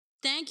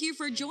Thank you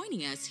for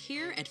joining us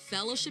here at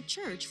Fellowship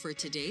Church for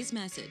today's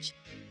message.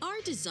 Our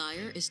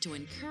desire is to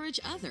encourage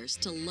others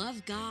to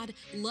love God,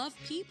 love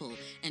people,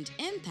 and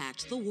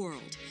impact the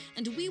world.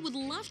 And we would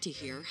love to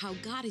hear how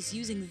God is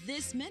using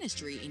this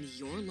ministry in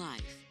your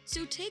life.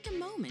 So take a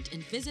moment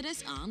and visit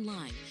us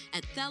online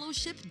at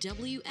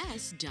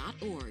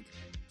fellowshipws.org.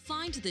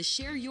 Find the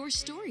Share Your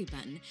Story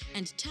button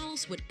and tell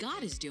us what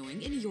God is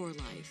doing in your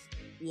life.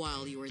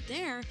 While you are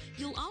there,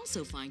 you'll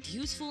also find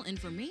useful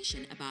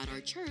information about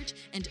our church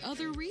and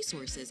other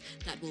resources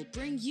that will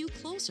bring you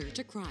closer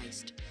to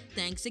Christ.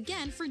 Thanks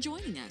again for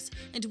joining us,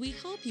 and we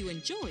hope you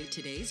enjoy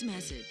today's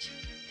message.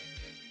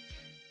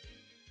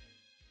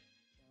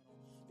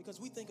 Because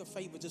we think of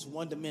favor just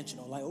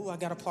one-dimensional, like, oh, I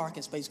got a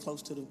parking space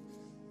close to the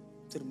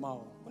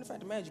mall. When in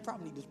fact, imagine you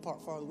probably need to park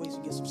farther away so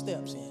you get some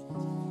steps in.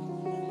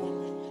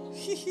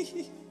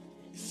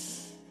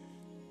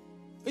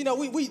 You know,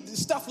 we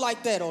stuff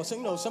like that, or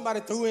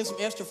somebody threw in some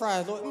extra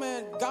fries. Lord,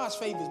 man, God's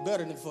favor is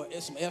better than for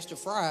some extra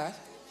fries.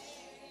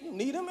 You don't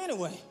need them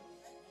anyway.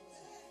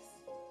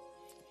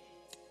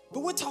 But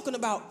we're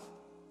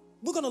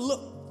going to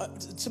look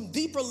at some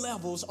deeper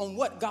levels on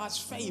what God's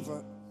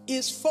favor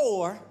is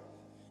for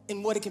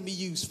and what it can be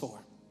used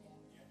for,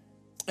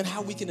 and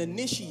how we can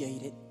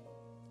initiate it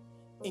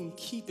and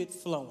keep it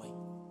flowing.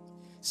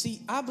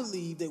 See, I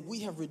believe that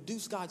we have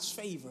reduced God's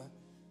favor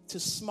to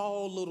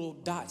small little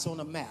dots on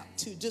a map,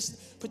 to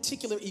just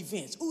particular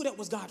events. Ooh, that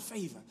was God's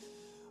favor.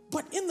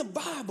 But in the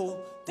Bible,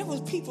 there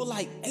was people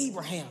like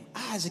Abraham,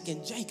 Isaac,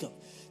 and Jacob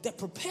that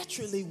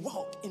perpetually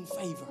walked in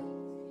favor.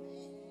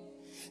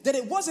 That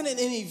it wasn't an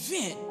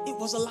event, it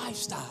was a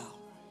lifestyle.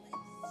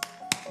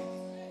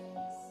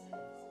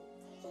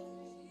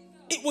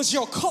 It was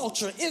your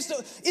culture.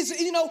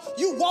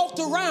 You walked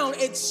around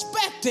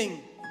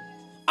expecting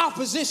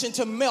opposition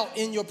to melt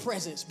in your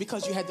presence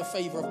because you had the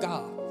favor of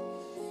God.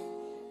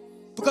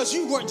 Because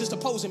you weren't just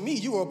opposing me,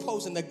 you were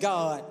opposing the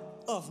God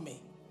of me.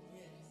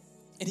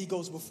 And he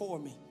goes before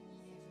me.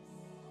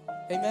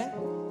 Amen?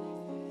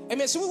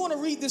 Amen. So we want to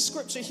read this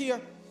scripture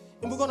here,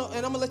 and I'm going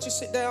to let you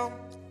sit down.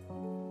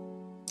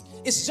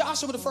 It's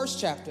Joshua, the first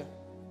chapter.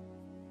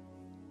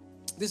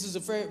 This is a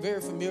very, very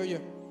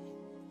familiar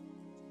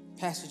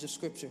passage of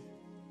scripture.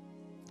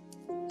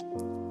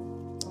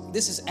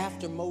 This is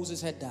after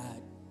Moses had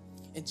died,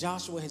 and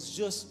Joshua has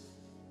just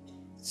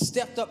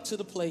stepped up to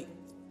the plate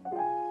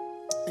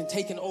and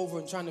taken over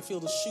and trying to fill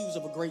the shoes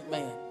of a great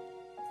man.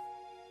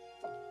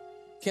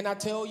 Can I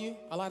tell you,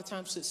 a lot of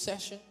times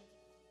succession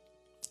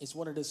is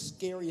one of the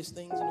scariest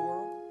things in the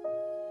world,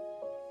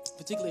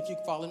 particularly if you're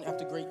following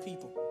after great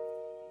people.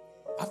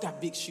 I've got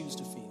big shoes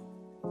to fill.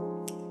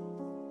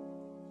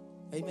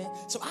 Amen.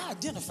 So I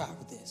identify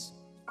with this.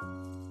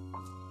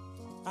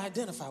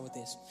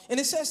 And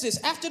it says this: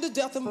 after the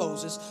death of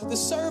Moses, the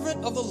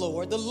servant of the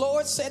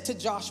Lord said to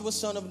Joshua,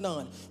 son of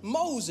Nun,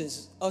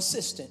 Moses'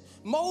 assistant,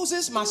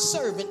 Moses, my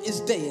servant, is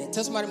dead.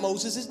 Tell somebody,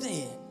 Moses is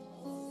dead.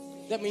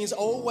 That means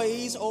old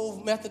ways,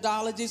 old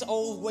methodologies,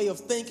 old way of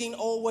thinking,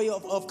 old way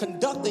of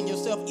conducting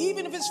yourself,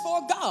 even if it's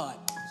for God.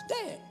 It's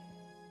dead.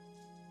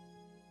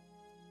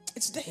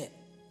 It's dead.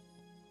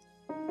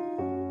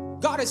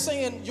 God is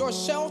saying your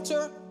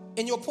shelter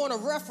and your point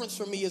of reference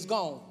for me is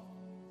gone.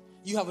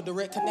 You have a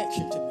direct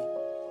connection to me.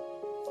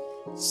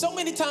 So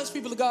many times,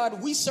 people of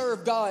God, we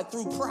serve God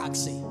through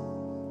proxy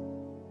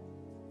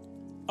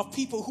of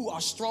people who are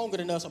stronger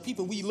than us, or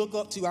people we look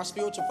up to, our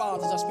spiritual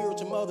fathers, our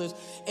spiritual mothers,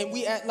 and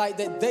we act like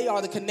that they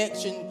are the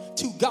connection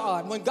to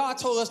God when God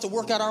told us to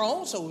work out our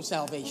own soul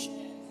salvation.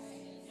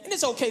 And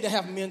it's okay to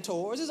have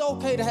mentors. It's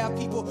okay to have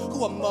people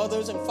who are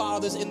mothers and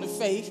fathers in the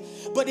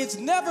faith, but it's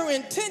never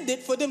intended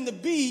for them to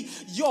be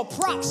your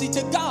proxy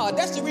to God.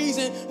 That's the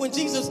reason when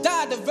Jesus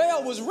died, the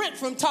veil was rent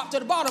from top to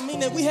the bottom,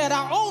 meaning that we had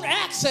our own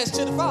access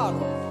to the Father.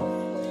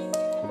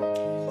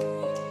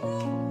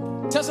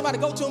 Tell somebody,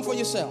 go to him for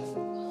yourself.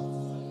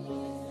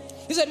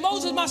 He said,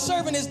 Moses, my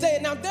servant, is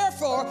dead. Now,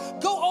 therefore,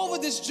 go over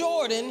this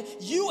Jordan,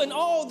 you and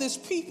all this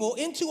people,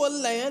 into a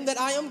land that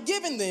I am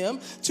giving them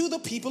to the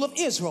people of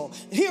Israel.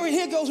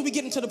 Here goes we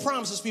get into the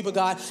promises, people of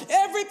God.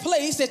 Every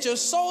place that your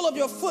sole of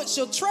your foot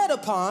shall tread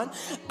upon,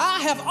 I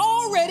have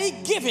already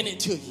given it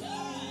to you.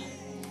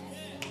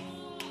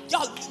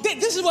 Y'all,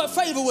 this is what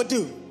favor would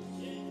do.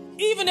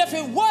 Even if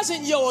it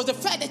wasn't yours, the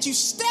fact that you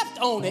stepped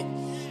on it,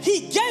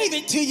 he gave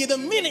it to you the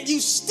minute you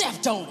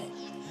stepped on it.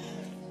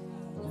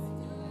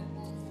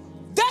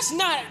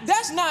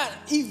 That's not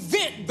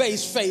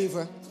event-based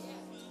favor.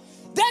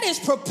 That is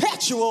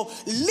perpetual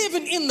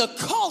living in the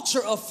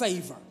culture of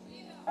favor.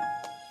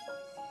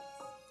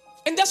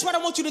 And that's what I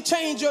want you to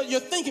change your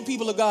thinking,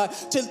 people of God,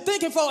 to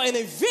thinking for an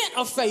event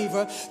of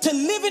favor, to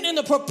living in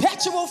the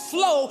perpetual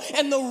flow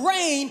and the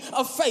reign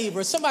of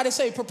favor. Somebody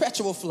say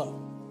perpetual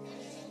flow.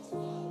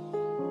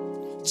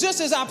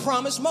 Just as I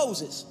promised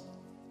Moses.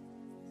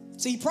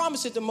 See, he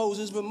promised it to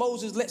Moses, but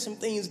Moses let some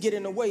things get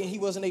in the way and he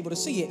wasn't able to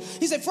see it.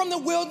 He said, from the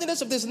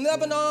wilderness of this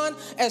Lebanon,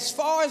 as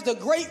far as the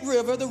great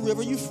river, the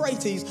river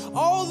Euphrates,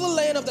 all the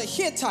land of the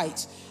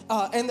Hittites,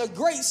 and the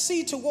great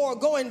sea toward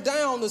going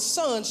down the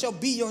sun shall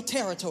be your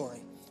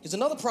territory. Here's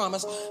another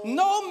promise.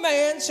 No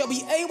man shall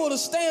be able to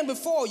stand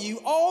before you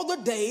all the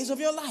days of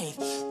your life.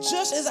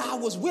 Just as I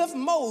was with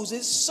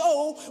Moses,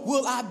 so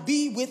will I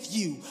be with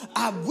you.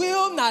 I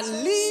will not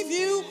leave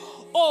you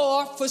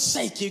or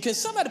forsake you. Can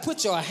somebody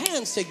put your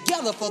hands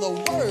together for the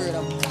word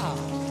of God?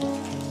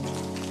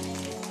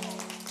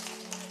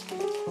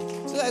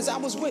 So as I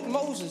was with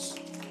Moses,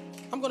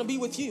 I'm going to be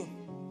with you.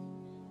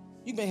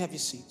 You may have your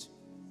seats.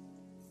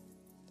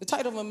 The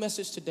title of my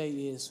message today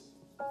is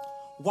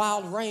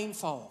While Rain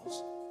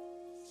Falls.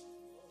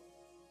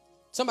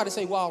 Somebody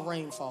say, while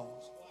rain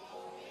falls.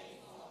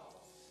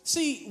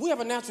 See, we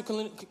have a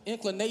natural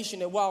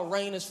inclination that while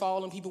rain is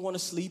falling, people want to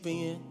sleep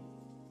in.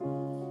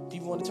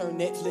 People want to turn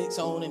Netflix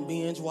on and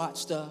binge watch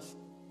stuff.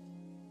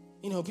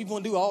 You know, people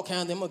want to do all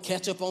kinds of things. I'm going to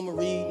catch up on my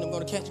reading. I'm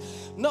going to catch.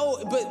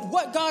 No, but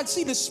what God,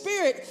 see, the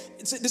Spirit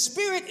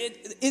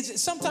is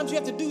sometimes you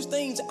have to do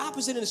things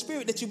opposite in the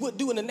Spirit that you would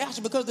do in the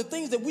natural, because the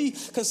things that we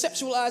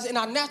conceptualize in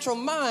our natural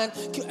mind,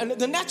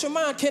 the natural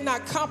mind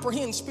cannot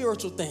comprehend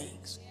spiritual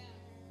things.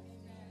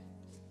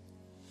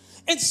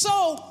 And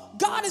so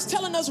God is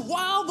telling us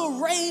while the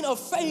rain of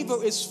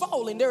favor is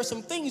falling, there are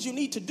some things you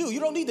need to do.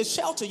 You don't need to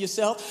shelter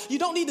yourself. You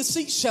don't need to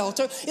seek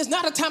shelter. It's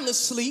not a time to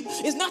sleep.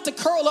 It's not to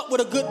curl up with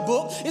a good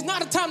book. It's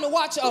not a time to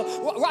watch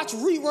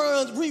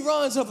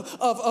reruns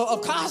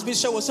of Cosby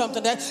Show or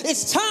something.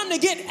 It's time to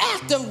get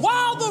active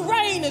while the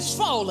rain is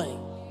falling.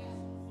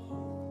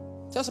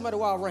 Tell somebody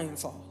while rain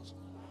falls.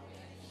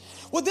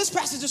 Well, this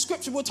passage of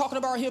scripture we're talking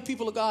about here,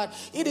 people of God,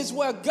 it is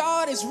where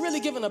God is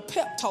really giving a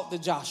pep talk to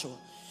Joshua.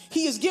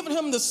 He has given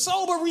him the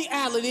sober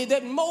reality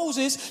that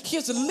Moses,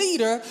 his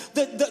leader,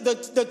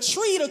 the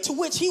tree to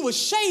which he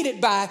was shaded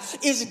by,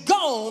 is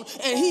gone,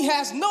 and he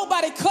has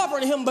nobody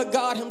covering him but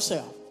God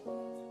himself.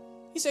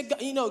 He said,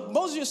 you know,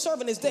 Moses, your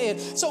servant, is dead.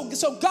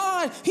 So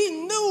God, he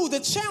knew the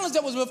challenge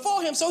that was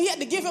before him, so he had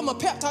to give him a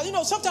pep talk. You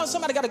know, sometimes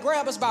somebody got to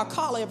grab us by a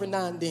collar every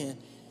now and then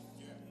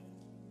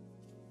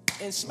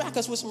and smack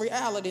us with some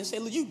reality and say,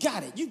 look, you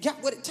got it. You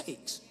got what it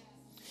takes.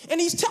 And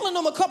he's telling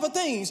them a couple of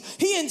things.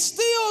 He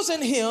instills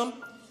in him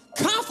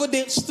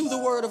confidence through the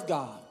word of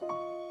God.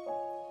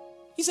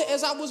 He said,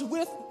 as I was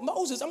with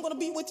Moses, I'm going to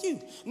be with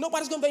you.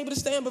 Nobody's going to be able to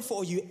stand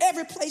before you.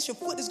 Every place your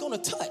foot is going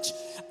to touch,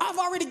 I've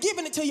already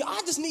given it to you. I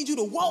just need you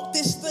to walk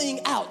this thing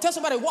out. Tell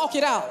somebody, walk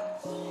it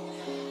out.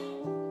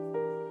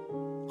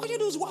 All you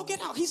do is walk it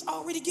out. He's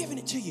already given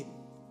it to you.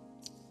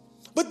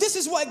 But this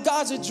is what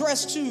God's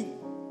address to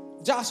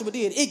Joshua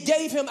did. It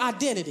gave him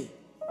identity.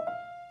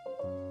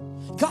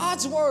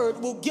 God's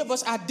word will give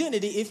us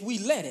identity if we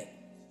let it.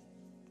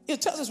 It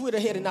tells us we're the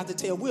head and not the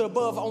tail. We're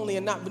above only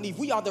and not beneath.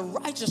 We are the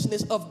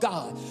righteousness of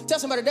God. Tell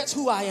somebody, that's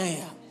who I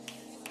am.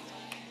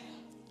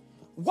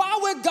 Why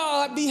would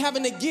God be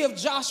having to give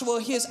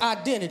Joshua his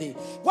identity?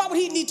 Why would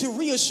he need to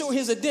reassure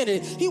his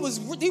identity? He was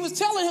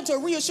telling him to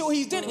reassure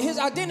his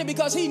identity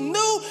because he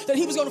knew that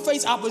he was going to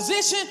face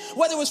opposition,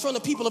 whether it was from the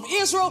people of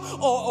Israel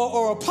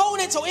or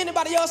opponents or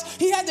anybody else.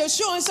 He had to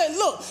assure and say,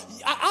 look,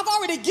 I've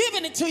already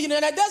given it to you. Now,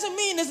 that doesn't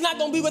mean it's not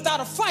going to be without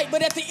a fight,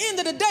 but at the end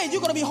of the day,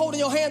 you're going to be holding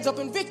your hands up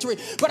in victory.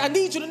 But I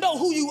need you to know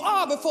who you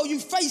are before you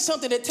face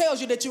something that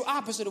tells you that you're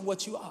opposite of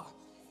what you are.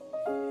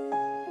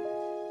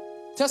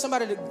 Tell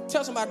somebody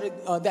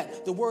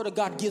that the word of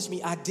God gives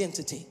me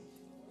identity.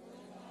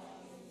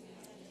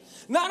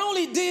 Not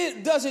only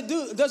does it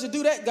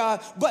do that,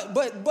 God,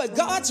 but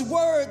God's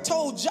word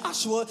told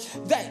Joshua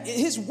that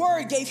his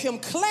word gave him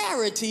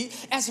clarity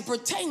as it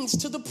pertains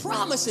to the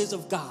promises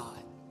of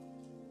God.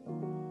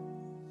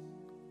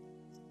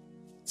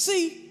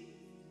 See,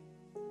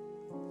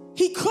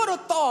 he could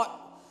have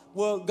thought,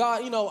 well,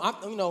 God,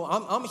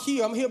 I'm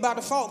here by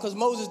default because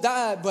Moses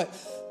died, but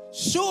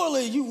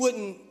surely you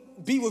wouldn't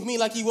be with me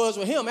like he was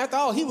with him. After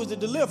all, he was the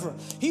deliverer.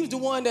 He was the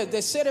one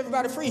that set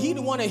everybody free. He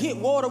the one that hit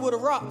water with a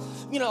rock,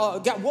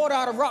 got water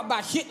out of rock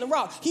by hitting the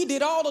rock. He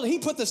did he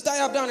put the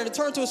staff down and it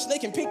turned to a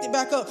snake and picked it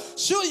back up.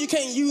 Sure, you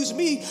can't use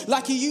me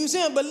like you use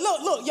him, but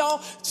look, y'all,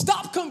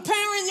 stop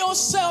comparing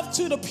yourself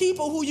to the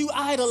people who you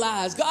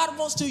idolize. God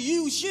wants to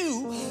use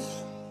you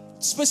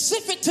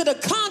specific to the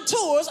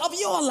contours of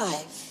your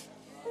life.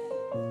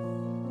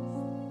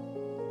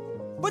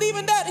 But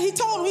even that, he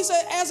told him, he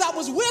said, as I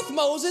was with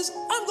Moses,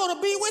 I'm going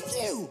to be with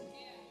you.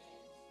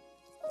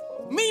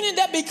 Meaning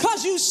that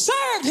because you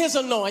served his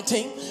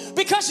anointing,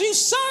 because you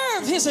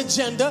served his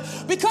agenda,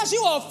 because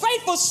you are a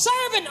faithful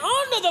servant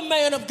under the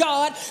man of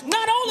God,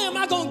 not only am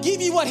I going to give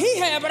you what he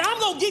had, but I'm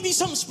going to give you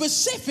something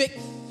specific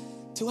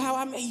to how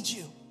I made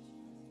you.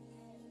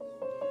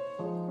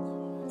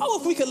 Oh,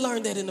 if we could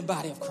learn that in the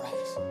body of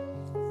Christ.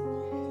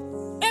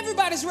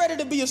 Everybody's ready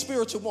to be a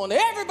spiritual wonder.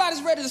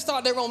 Everybody's ready to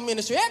start their own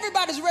ministry.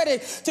 Everybody's ready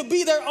to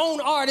be their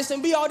own artist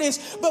and be all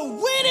this. But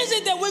when is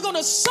it that we're going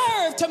to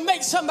serve to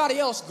make somebody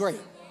else great?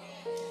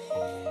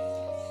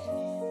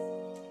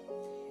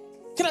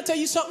 Can I tell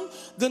you something?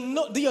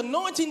 The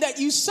anointing that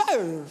you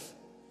serve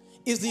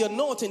is the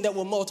anointing that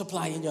will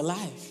multiply in your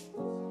life.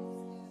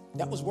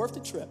 That was worth the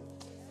trip.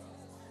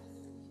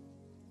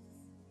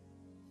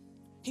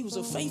 He was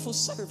a faithful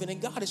servant,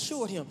 and God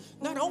assured him,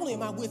 not only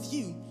am I with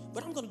you,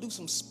 but I'm going to do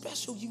some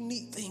special,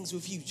 unique things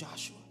with you,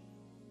 Joshua.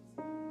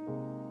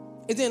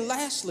 And then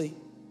lastly,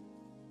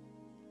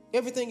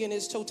 everything in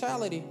its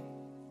totality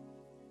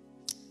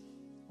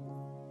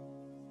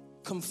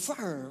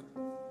confirmed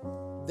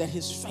that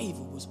his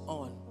favor was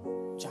on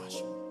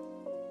Joshua.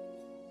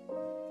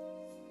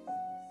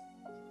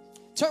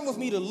 Turn with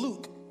me to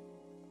Luke,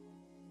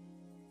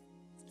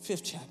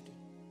 5th chapter.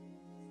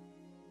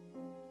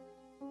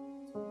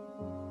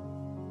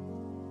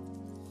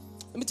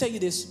 Let me tell you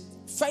this.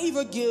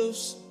 Favor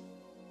gives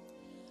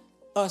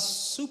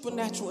us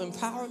supernatural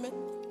empowerment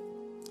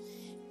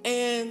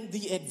and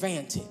the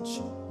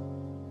advantage.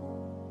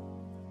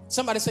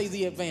 Somebody say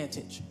the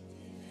advantage.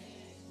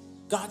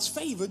 God's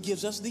favor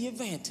gives us the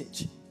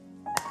advantage.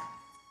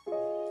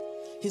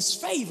 His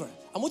favor.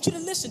 I want you to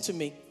listen to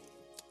me.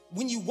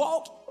 When you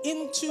walk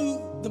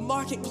into the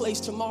marketplace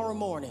tomorrow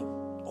morning,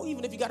 or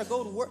even if you got to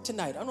go to work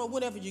tonight, I don't know,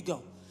 whenever you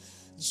go,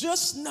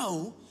 just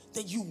know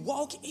that you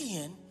walk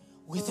in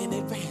with an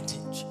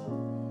advantage.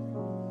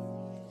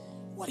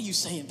 What are you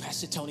saying,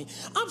 Pastor Tony?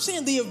 I'm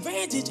saying the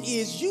advantage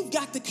is you've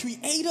got the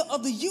creator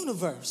of the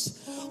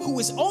universe who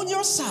is on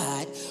your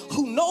side,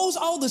 who knows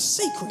all the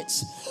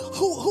secrets,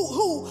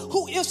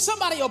 who if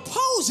somebody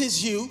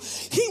opposes you,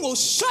 he will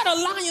shut a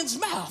lion's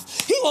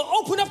mouth. He will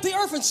open up the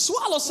earth and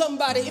swallow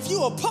somebody if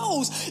you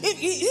oppose.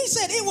 He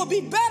said it would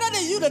be better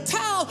than you to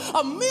tie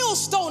a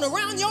millstone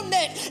around your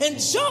neck and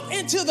jump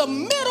into the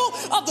middle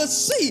of the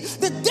sea,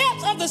 the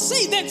depth of the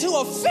sea, than to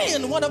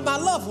offend one of my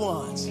loved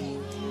ones.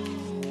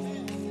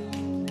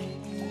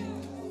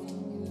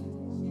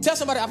 Tell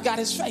somebody, I've got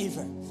his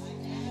favor.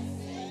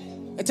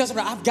 And tell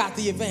somebody, I've got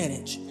the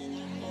advantage.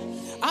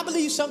 I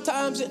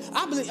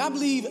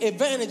believe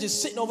advantage is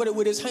sitting over there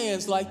with his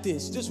hands like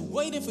this, just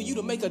waiting for you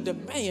to make a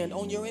demand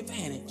on your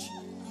advantage.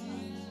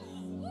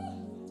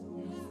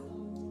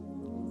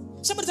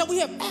 Somebody said we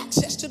have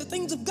access to the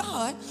things of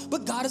God,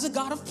 but God is a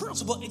God of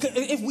principle.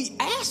 If we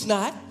ask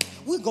not,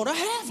 we're going to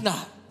have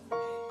not.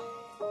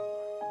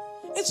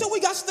 And so we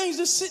got things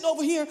just sitting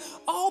over here,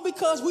 all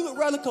because we would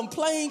rather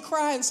complain,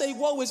 cry, and say,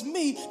 woe is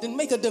me, than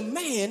make a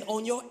demand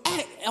on your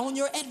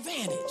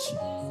advantage.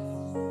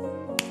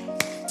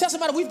 Tell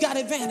somebody, we've got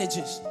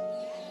advantages.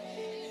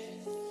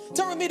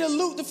 Turn with me to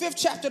Luke, the 5th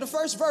chapter, the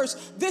 1st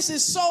verse. This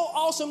is so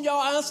awesome, y'all.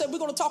 I said we're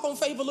going to talk on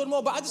favor a little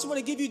more, but I just want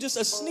to give you just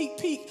a sneak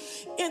peek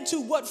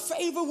into what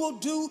favor will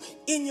do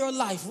in your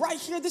life. Right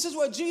here, this is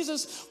where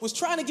Jesus was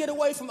trying to get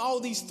away from all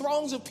these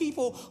throngs of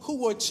people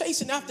who were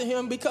chasing after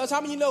him, because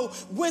how many of you know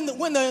when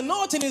the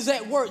anointing is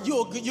at work,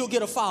 you'll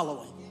get a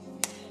following.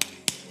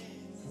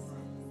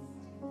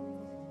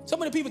 So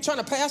many people trying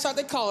to pass out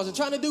their cars and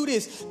trying to do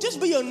this.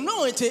 Just be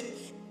anointed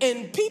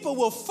and people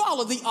will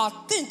follow the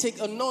authentic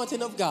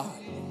anointing of God.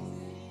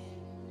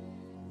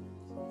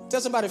 Tell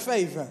somebody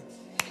favor.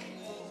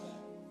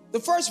 The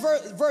first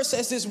verse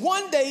says this: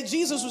 one day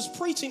Jesus was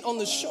preaching on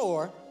the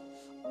shore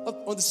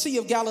of the Sea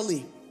of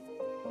Galilee.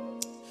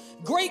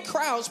 Great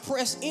crowds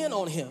pressed in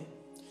on him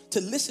to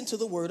listen to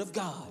the word of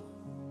God.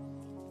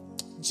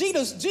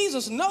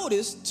 Jesus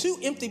noticed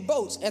 2 empty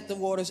boats at the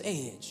water's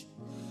edge,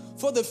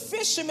 for the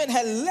fishermen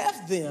had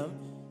left them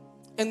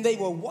and they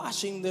were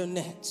washing their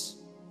nets.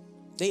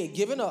 They had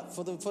given up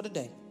for the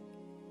day.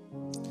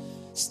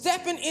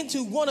 Stepping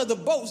into one of the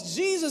boats,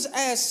 Jesus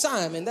asked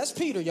Simon, that's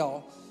Peter,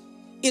 y'all,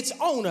 its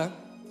owner,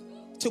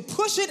 to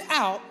push it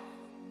out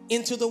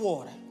into the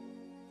water.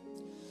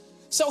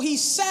 So he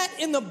sat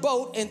in the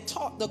boat and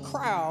taught the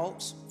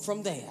crowds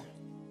from there.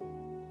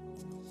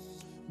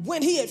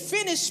 When he had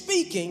finished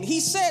speaking, he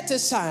said to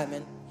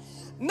Simon,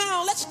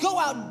 now let's go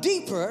out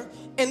deeper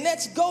and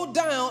let's go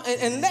down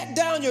and let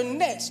down your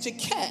nets to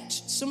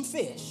catch some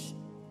fish.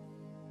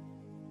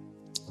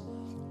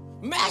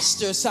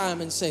 Master,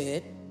 Simon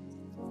said,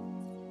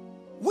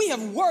 we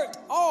have worked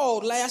all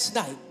last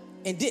night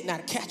and did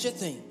not catch a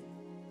thing.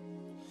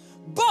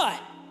 But,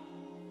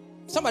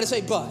 somebody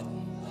say but.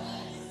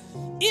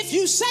 If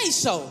you say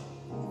so,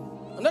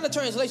 another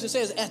translation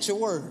says at your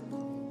word,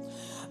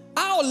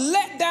 I'll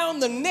let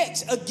down the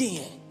nets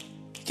again.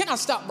 Can I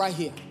stop right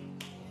here?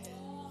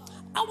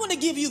 I want to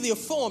give you the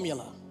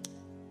formula.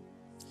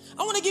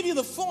 I want to give you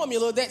the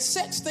formula that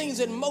sets things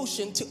in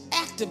motion to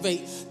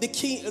activate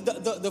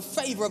the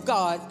favor of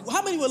God.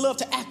 How many would love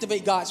to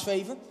activate God's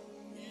favor?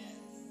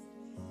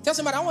 Tell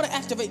somebody, I want to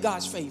activate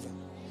God's favor.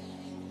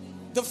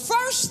 The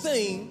first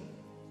thing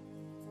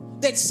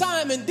that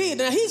Simon did,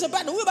 now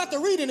we're about to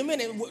read in a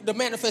minute the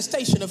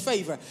manifestation of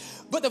favor.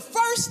 But the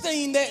first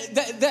thing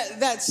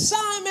that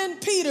Simon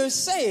Peter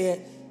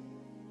said,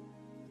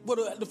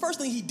 well, the first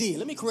thing he did,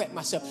 let me correct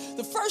myself.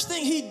 The first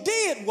thing he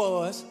did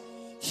was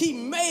he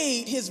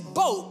made his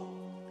boat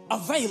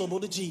available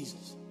to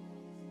Jesus.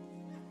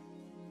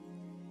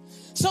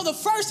 So the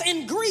first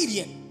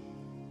ingredient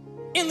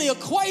in the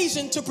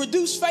equation to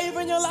produce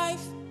favor in your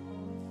life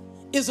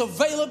is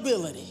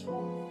availability.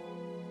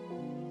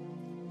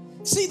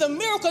 See, the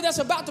miracle that's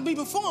about to be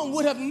performed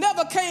would have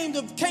never came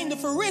to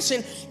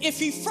fruition if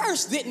he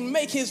first didn't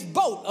make his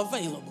boat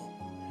available.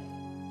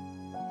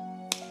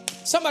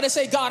 Somebody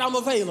say, God, I'm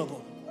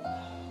available.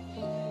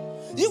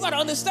 You got to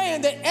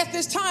understand that at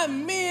this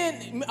time,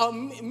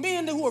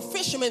 men who were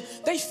fishermen,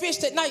 they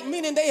fished at night,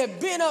 meaning they had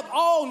been up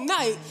all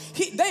night.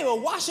 They were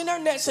washing their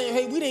nets saying,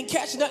 hey, we didn't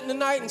catch nothing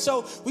tonight, and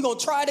so we're going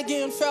to try it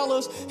again,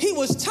 fellas. He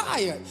was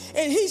tired,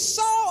 and he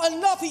saw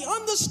enough. He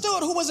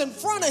understood who was in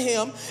front of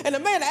him, and the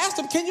man asked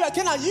him,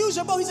 can I use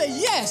your boat? He said,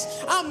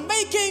 yes, I'm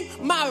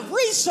making my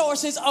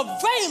resources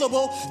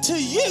available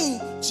to you,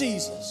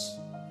 Jesus.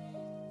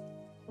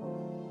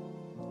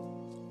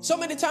 So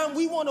many times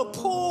we want to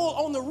pull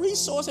on the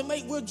resource and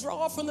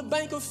withdraw from the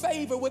bank of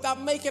favor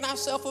without making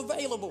ourselves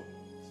available.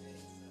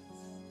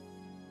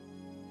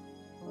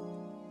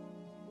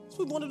 That's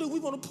what we want to do.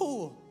 We want to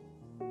pull.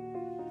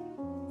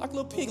 Like a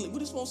little piglet. We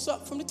just want to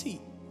suck from the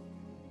teat.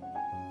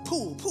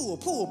 Pull, pull,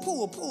 pull,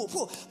 pull, pull,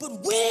 pull.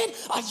 But when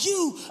are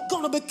you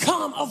going to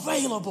become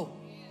available?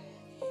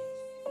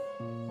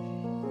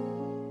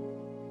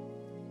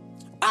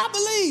 I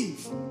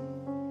believe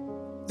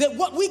that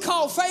what we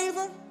call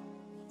favor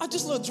are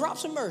just little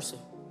drops of mercy.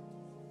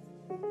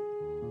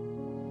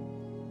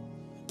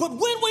 But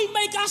when we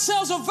make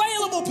ourselves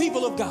available,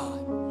 people of God,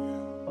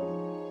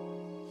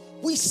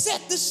 we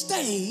set the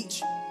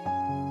stage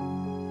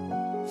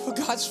for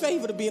God's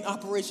favor to be in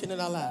operation in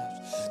our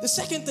lives. The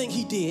second thing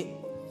he did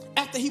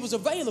after he was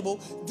available,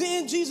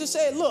 then Jesus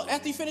said, look,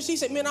 after he finished, he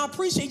said, man, I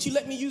appreciate you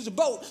letting me use the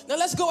boat. Now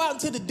let's go out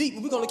into the deep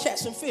and we're going to catch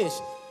some fish.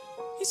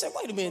 He said,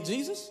 wait a minute,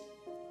 Jesus.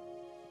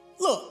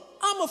 Look,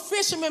 I'm a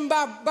fisherman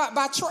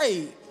by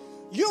trade.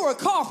 You're a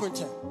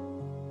carpenter.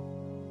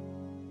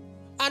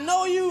 I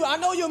know you're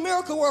a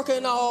miracle worker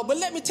and all, but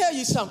let me tell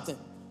you something.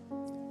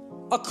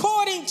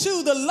 According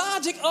to the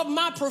logic of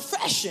my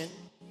profession,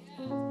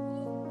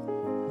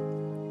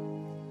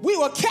 we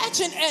were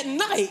catching at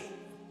night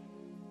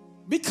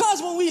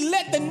because when we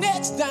let the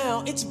nets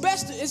down, it's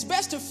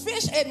best to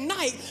fish at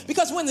night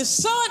because when the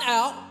sun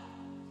out,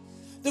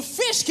 the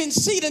fish can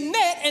see the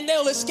net and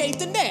they'll escape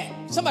the net.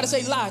 Somebody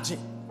say logic.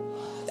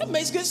 That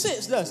makes good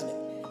sense, doesn't it?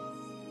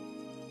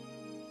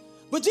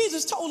 But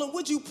Jesus told him,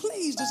 would you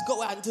please just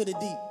go out into the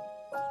deep?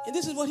 And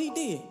this is what he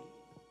did.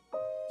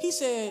 He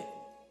said,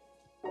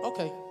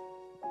 okay.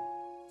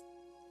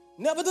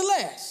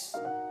 Nevertheless,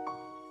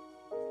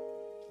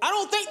 I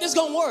don't think this is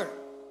going to work.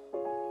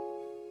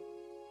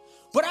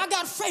 But I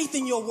got faith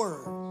in your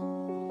word.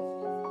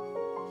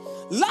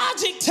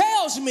 Logic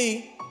tells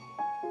me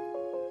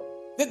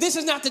that this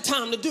is not the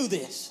time to do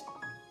this.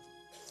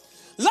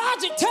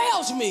 Logic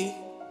tells me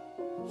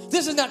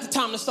this is not the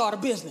time to start a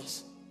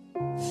business.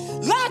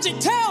 Logic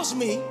tells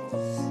me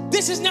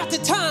this is not the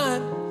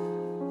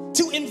time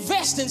to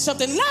invest in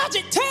something.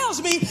 Logic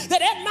tells me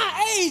that at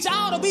my age, I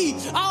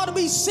ought to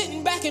be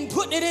sitting back and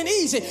putting it in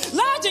easy.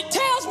 Logic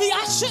tells me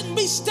I shouldn't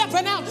be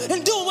stepping out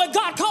and doing what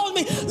God calls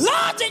me.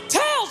 Logic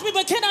tells me,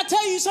 but can I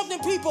tell you something,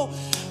 people?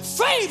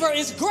 Favor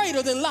is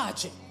greater than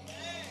logic.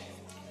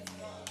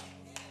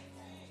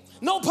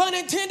 No pun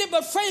intended,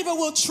 but favor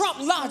will trump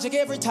logic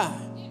every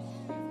time.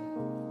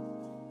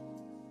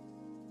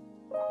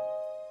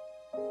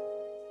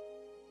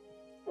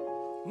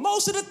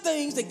 Most of the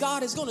things that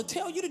God is going to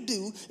tell you to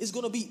do is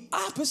going to be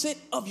opposite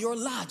of your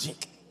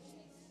logic.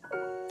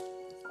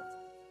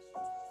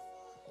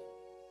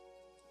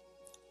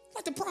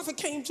 Like the prophet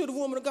came to the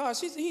woman of God.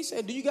 He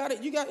said, do you got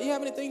it? You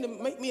have anything to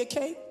make me a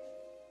cake?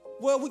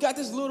 Well, we got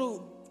this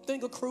little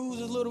thing of cruise,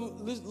 this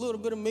little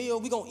bit of meal.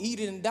 We're going to eat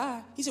it and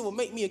die. He said, well,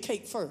 make me a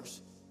cake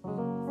first.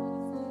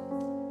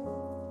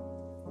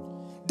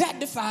 That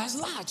defies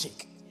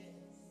logic.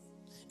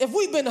 If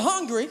we've been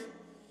hungry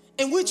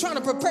and we're trying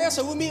to prepare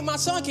so me and my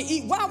son can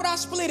eat, why would I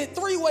split it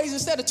 3 ways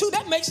instead of 2?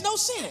 That makes no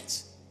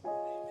sense.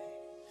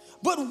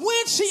 But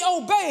when she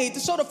obeyed,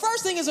 so the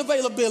first thing is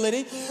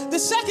availability. The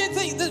second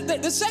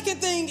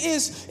thing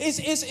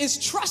is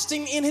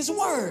trusting in his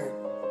word.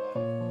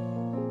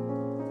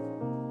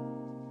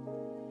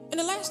 And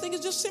the last thing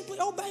is just simply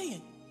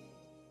obeying.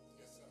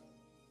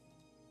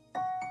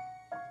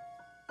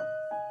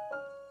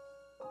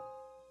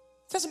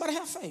 Tell somebody,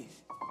 have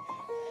faith.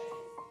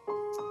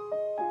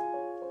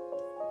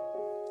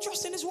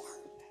 Trust in his word.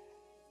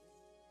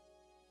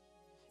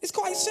 It's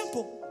quite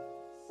simple.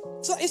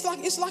 So it's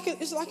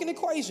like an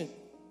equation,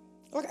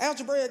 like an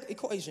algebraic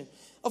equation.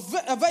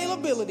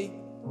 Availability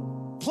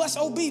plus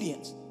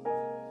obedience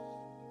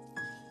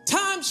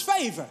times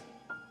favor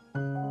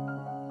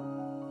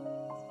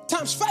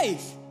times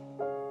faith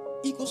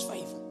equals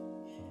favor.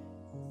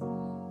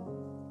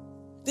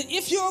 That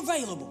if you're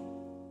available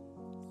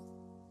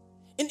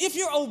and if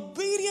you're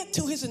obedient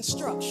to his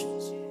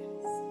instructions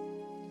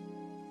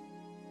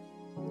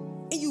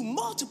and you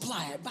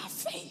multiply it by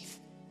faith,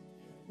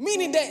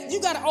 meaning that you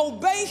got to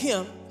obey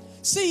him.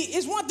 See,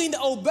 it's one thing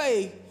to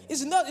obey.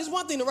 It's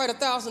one thing to write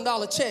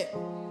 $1,000 check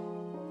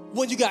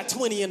when you got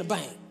 20 in the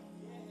bank.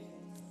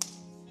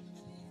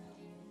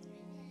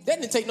 That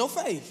didn't take no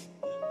faith.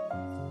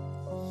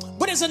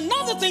 But it's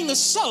another thing to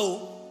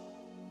sow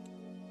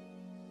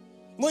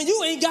when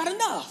you ain't got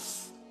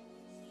enough.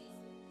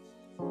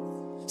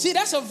 See,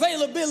 that's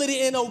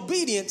availability and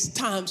obedience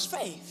times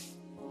faith.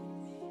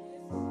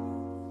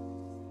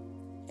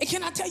 And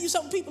can I tell you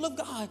something, people of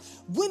God?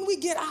 When we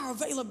get our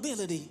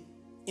availability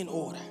in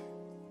order,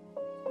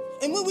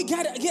 and when we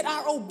get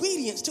our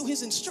obedience to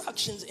his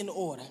instructions in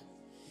order,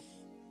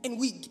 and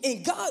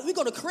God, we're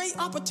going to create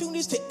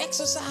opportunities to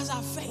exercise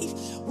our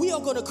faith. We are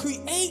going to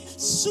create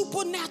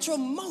supernatural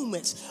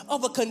moments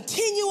of a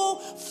continual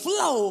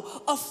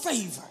flow of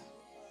favor.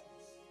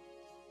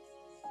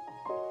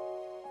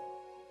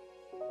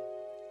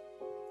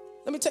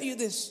 Let me tell you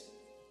this.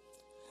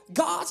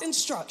 God's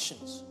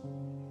instructions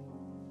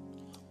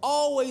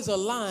always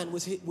align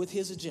with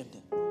his agenda.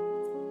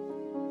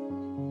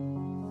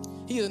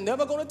 He is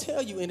never going to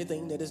tell you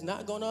anything that is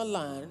not going to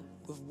align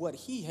with what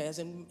he has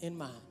in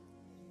mind.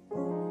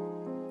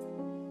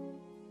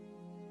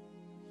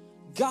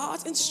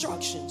 God's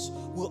instructions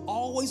will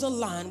always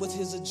align with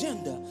his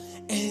agenda,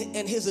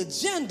 and his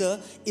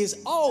agenda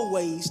is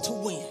always to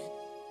win.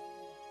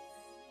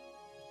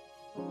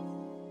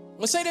 I'm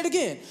going to say that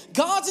again.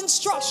 God's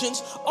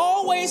instructions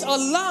always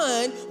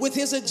align with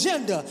his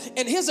agenda,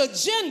 and his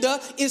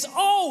agenda is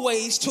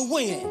always to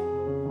win.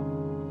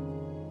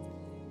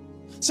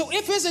 So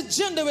if his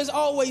agenda is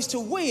always to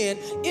win,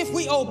 if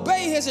we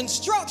obey his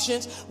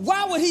instructions,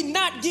 why would he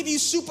not give you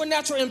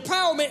supernatural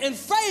empowerment and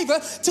favor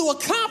to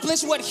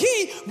accomplish what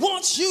he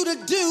wants you to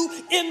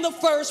do in the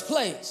first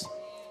place?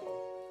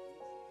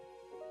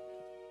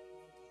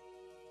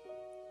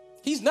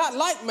 He's not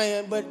like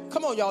man, but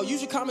come on, y'all,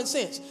 use your common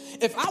sense.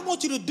 If I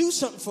want you to do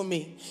something for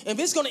me, if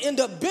it's going to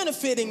end up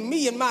benefiting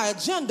me and my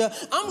agenda,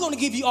 I'm going to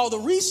give you all the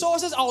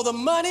resources, all the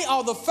money,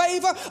 all the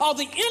favor, all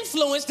the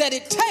influence that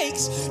it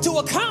takes to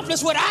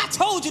accomplish what I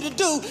told you to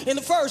do in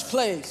the first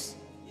place.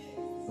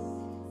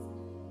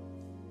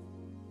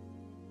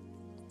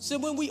 So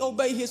when we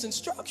obey his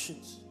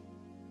instructions,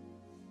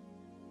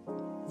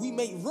 we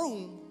make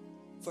room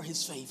for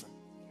his favor.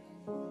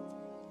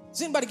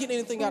 Is anybody getting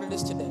anything out of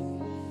this today?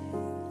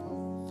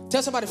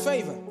 Tell somebody,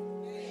 favor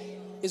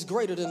is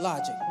greater than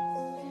logic.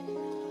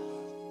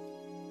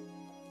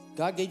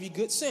 God gave you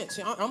good sense.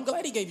 I'm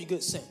glad he gave you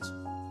good sense.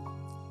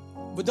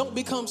 But don't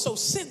become so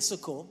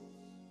sensical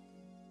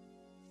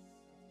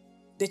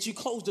that you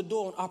close the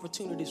door on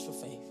opportunities for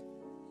faith.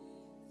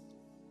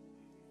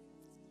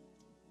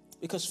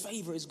 Because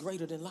favor is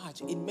greater than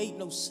logic. It made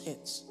no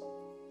sense.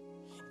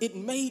 It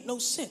made no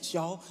sense,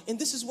 y'all. And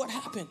this is what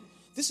happened.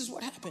 This is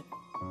what happened.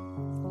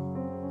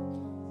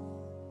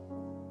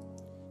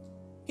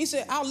 He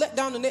said, I'll let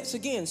down the nets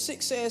again.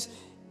 6 says,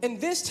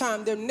 and this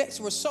time their nets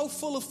were so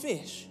full of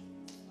fish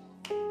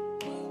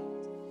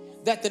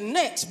that the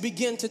nets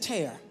began to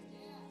tear.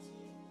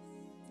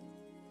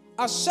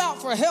 A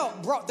shout for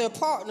help brought their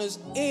partners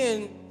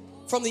in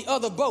from the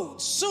other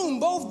boats. Soon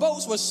both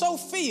boats were so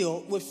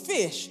filled with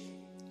fish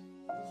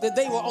that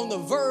they were on the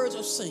verge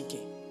of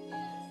sinking.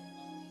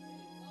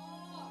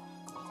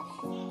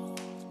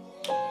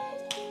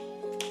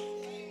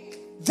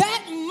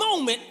 That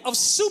moment of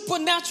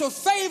supernatural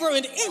favor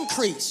and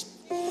increase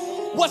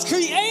was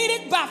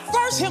created by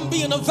first him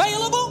being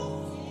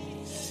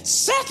available,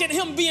 second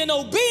him being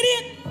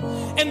obedient,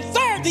 and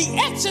third the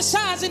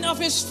exercising of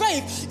his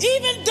faith,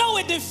 even though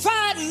it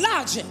defied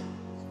logic.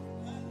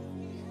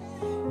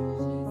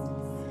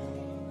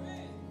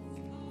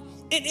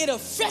 It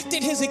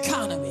affected his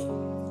economy.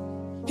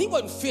 He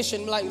wasn't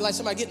fishing like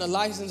somebody getting a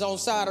license on the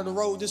side of the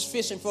road, just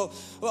fishing for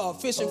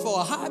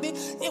a hobby.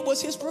 It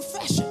was his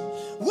profession.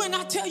 When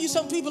I tell you,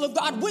 some people of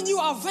God, when you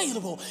are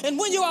available and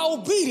when you are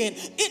obedient,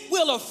 it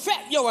will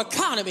affect your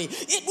economy.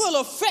 It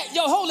will affect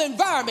your whole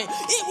environment.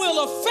 It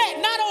will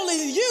affect not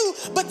only you,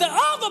 but the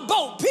other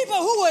boat, people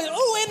who are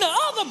in the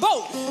other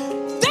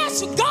boat.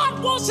 That's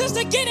God wants us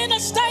to get in a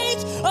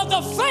stage of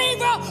the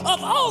favor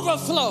of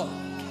overflow.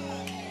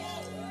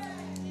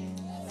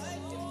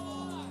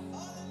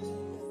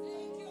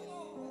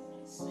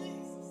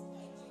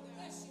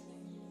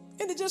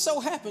 And it just so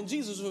happened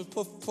Jesus was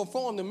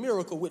performed a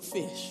miracle with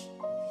fish.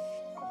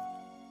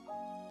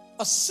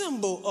 A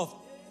symbol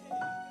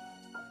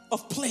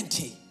of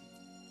plenty.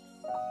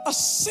 A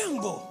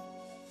symbol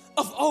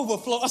of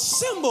overflow. A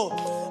symbol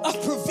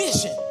of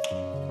provision.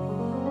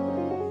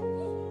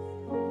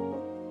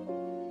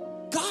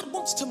 God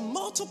wants to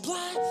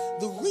multiply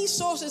the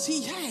resources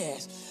he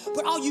has.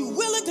 But are you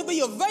willing to be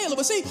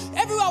available? See,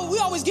 we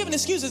always giving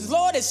excuses.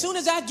 Lord, as soon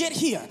as I get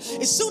here,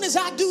 as soon as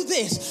I do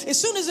this, as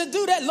soon as I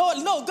do that, Lord,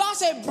 no. God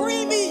said,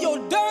 bring me your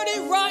dirty,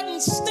 rotten,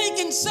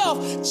 stinking self,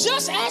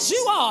 just as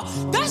you are.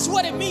 That's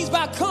what it means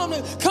by come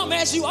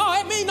as you are.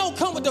 It means don't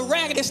come with the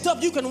raggedy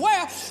stuff you can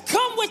wear.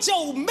 Come with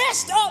your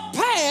messed up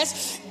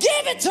past.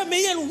 Give it to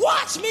me and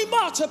watch me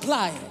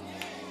multiply it.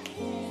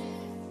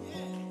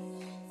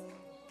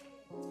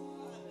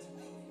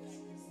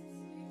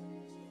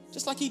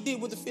 Just like he did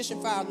with the fish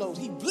and 5 loaves.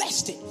 He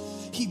blessed it,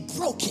 he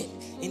broke it,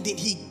 and then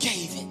he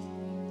gave it.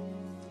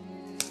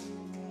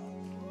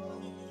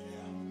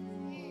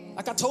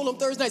 Like I told him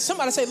Thursday night,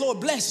 somebody say, Lord,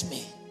 bless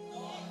me.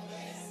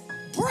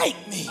 Break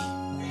me.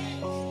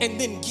 And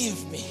then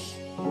give me.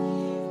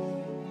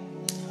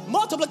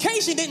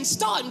 Multiplication didn't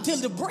start until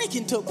the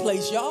breaking took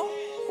place, y'all.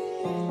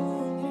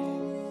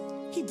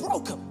 He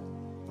broke them.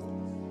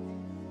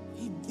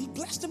 He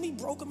blessed them, he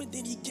broke them, and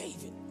then he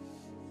gave it.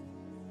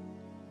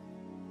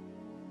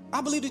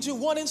 I believe that you're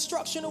one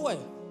instruction away.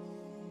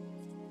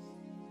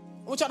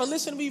 I want y'all to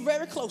listen to me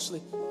very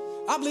closely.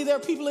 I believe there are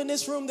people in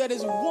this room that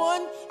is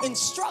one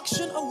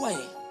instruction away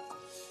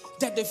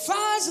that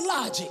defies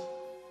logic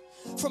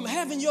from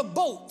having your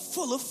boat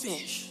full of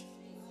fish.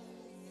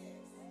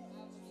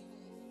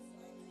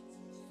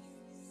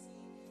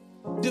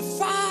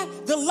 Defy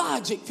the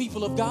logic,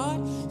 people of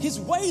God. His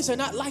ways are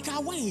not like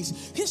our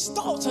ways. His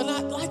thoughts are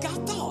not like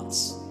our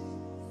thoughts.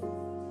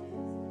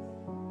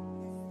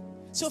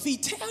 So if he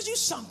tells you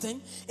something,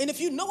 and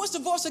if you know it's the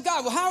voice of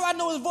God, well, how do I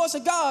know it's the voice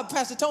of God,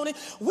 Pastor Tony?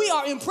 We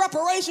are in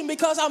preparation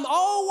because I'm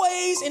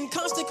always in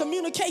constant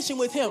communication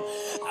with him.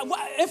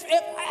 There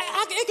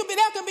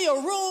can be a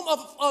room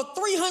of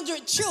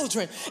 300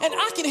 children, and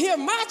I can hear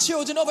my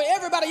children over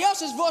everybody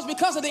else's voice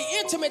because of the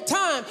intimate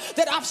time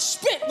that I've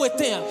spent with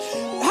them.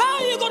 How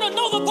are you going to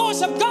know the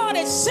voice of God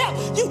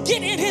except you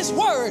get in his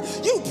word?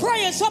 You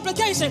pray in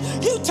supplication.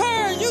 You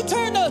turn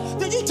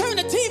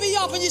the TV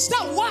off and you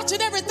stop watching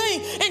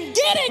everything and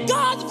get in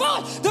God's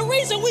voice. The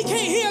reason we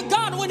can't hear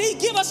God when he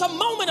give us a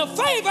moment of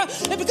favor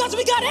is because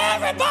we got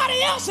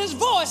everybody else's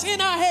voice in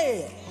our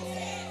head.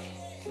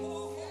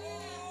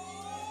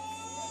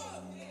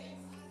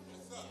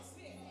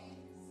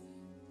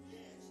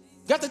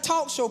 Got the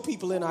talk show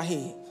people in our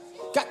head.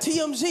 Got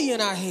TMZ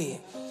in our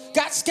head.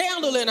 Got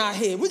scandal in our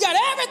head. We got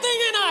everything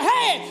in our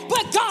head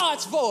but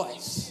God's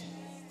voice.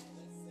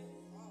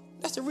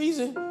 That's the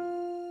reason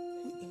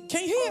we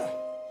can't hear.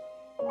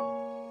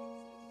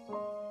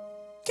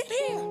 Can't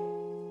hear.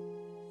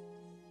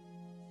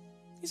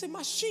 He said,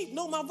 my sheep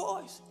know my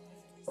voice.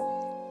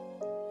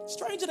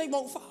 Stranger they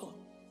won't follow.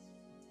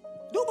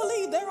 Do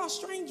believe there are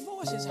strange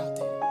voices out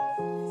there.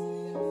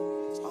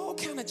 It's all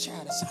kind of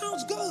chatter.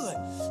 Sounds good.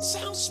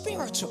 Sounds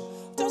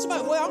spiritual. Tell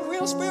somebody, well, I'm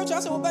real spiritual. I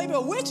said, well, baby, a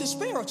witch is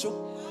spiritual.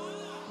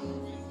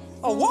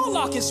 A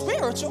warlock is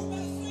spiritual.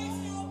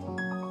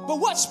 But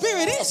what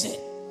spirit is it?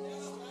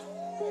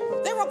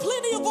 There are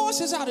plenty of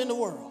voices out in the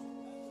world.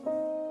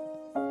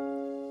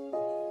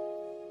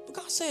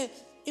 God said,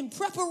 in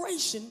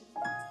preparation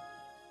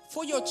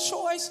for your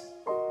choice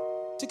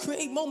to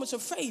create moments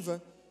of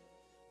favor,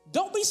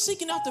 don't be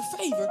seeking after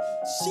favor,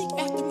 seek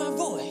after my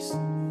voice.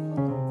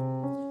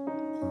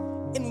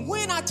 And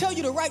when I tell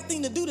you the right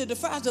thing to do that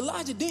defies the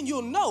logic, then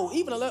you'll know,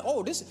 even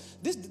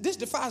this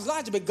defies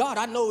logic, but God,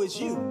 I know it's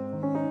you.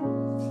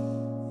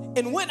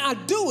 And when I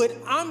do it,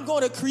 I'm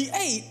going to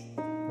create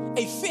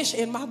a fish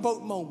in my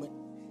boat moment.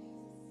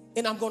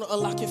 And I'm going to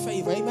unlock your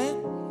favor,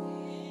 amen?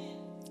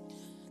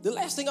 The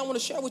last thing I want to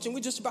share with you, and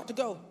we're just about to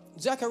go,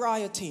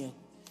 Zechariah 10.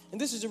 And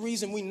this is the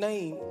reason we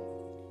named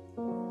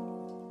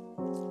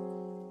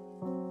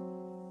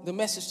the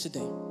message today,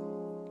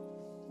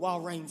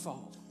 While Rain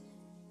Falls.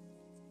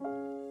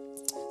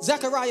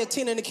 Zechariah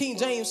 10 in the King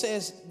James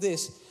says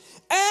this: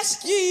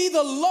 ask ye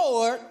the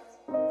Lord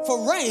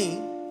for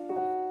rain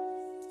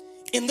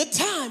in the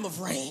time of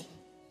rain.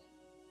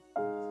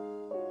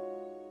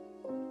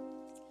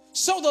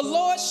 So the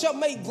Lord shall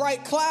make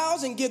bright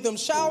clouds and give them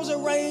showers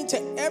of rain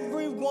to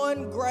every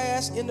one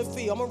grass in the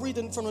field. I'm going to read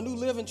it from the New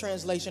Living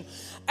Translation.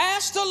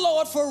 Ask the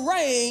Lord for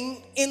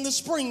rain in the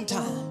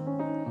springtime.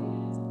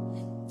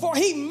 For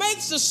he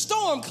makes the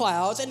storm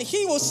clouds and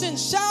he will send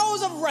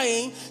showers of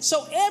rain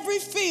so every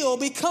field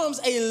becomes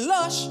a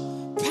lush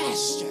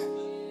pasture.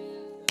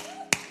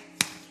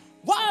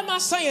 Why am I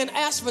saying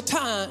ask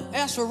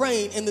for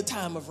rain in the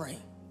time of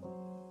rain?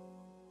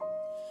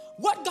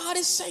 What God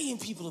is saying,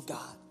 people of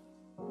God,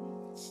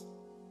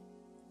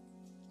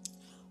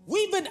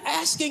 we've been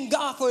asking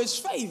God for his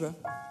favor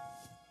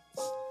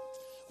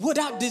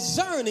without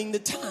discerning the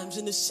times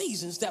and the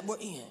seasons that we're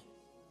in.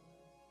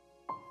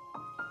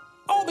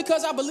 All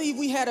because I believe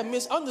we had a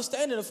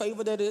misunderstanding of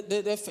favor,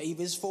 that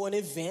favor is for an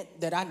event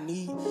that I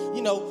need.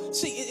 You know,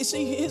 see,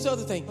 here's the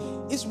other thing.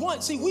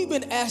 We've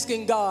been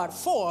asking God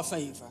for a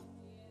favor.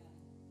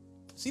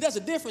 See, there's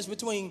a difference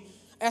between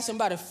asking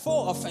somebody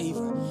for a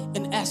favor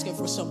and asking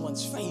for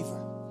someone's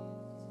favor.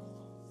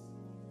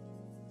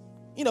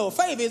 You know, a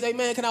favor is, hey,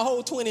 man, can I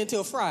hold 20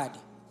 until Friday?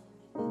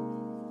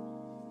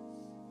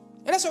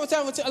 And that's a lot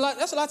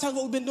of times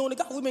what we've been doing to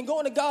God. We've been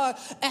going to God,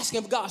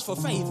 asking God for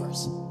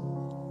favors.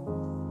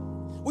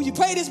 Will you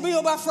pay this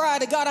bill by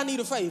Friday? God, I need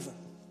a favor.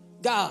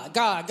 God.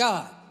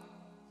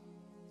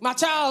 My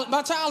child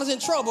is in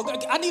trouble.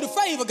 I need a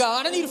favor,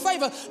 God. I need a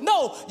favor.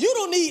 No, you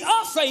don't need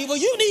a favor.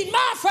 You need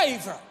my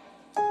favor.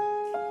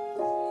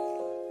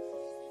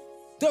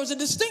 There's a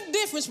distinct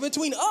difference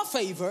between a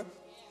favor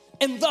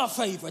and the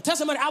favor. Tell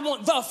somebody, I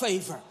want the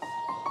favor.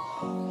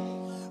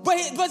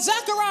 But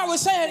Zechariah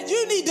was saying,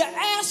 you need to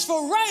ask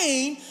for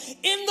rain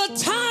in the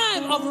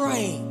time of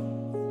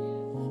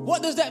rain.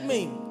 What does that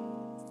mean?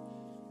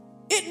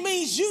 It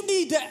means you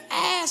need to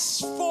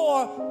ask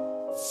for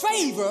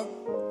favor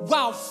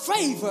while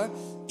favor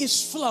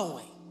is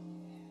flowing.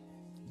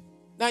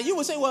 Now you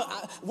would say, well,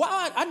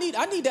 why I need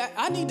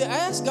to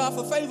ask God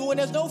for favor when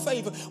there's no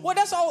favor. Well,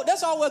 that's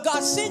all where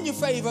God send you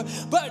favor.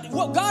 But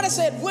what God has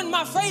said, win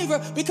my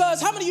favor,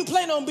 because how many of you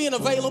plan on being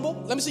available?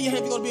 Let me see your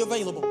hand if you're going to be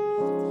available.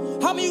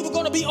 How many of you are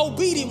going to be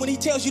obedient when he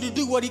tells you to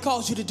do what he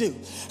calls you to do?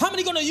 How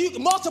many are going to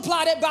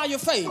multiply that by your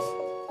faith?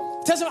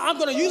 Tell them, I'm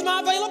going to use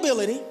my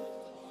availability.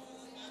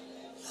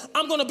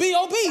 I'm going to be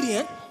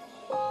obedient.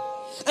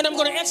 And I'm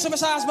going to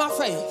exercise my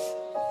faith.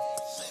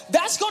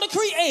 That's going to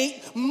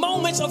create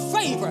moments of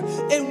favor.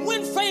 And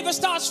when favor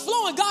starts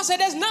flowing, God said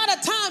there's not a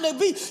time to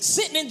be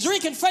sitting and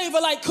drinking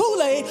favor like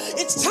Kool-Aid.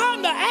 It's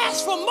time to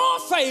ask for more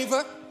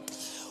favor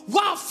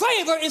while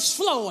favor is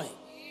flowing.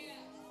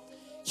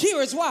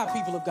 Here is why,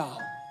 people of God.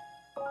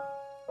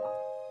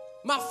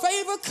 My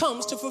favor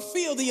comes to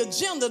fulfill the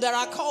agenda that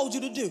I called you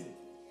to do.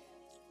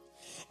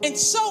 And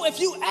so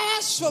if you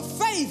ask for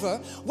favor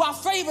while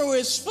favor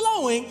is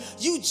flowing,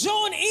 you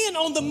join in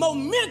on the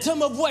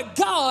momentum of what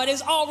God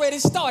has already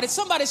started.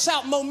 Somebody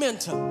shout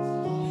momentum.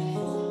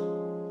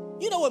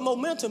 You know what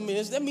momentum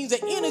is? That means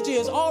the energy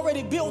is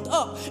already built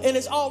up and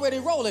it's already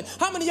rolling.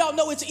 How many of y'all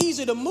know it's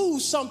easy to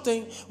move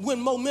something when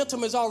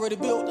momentum is already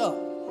built up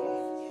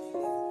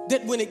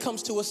than when it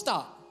comes to a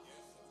stop?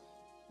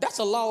 That's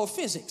a law of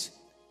physics.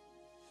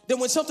 Then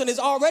when something is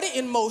already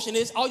in motion,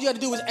 all you have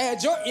to do is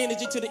add your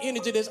energy to the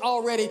energy that's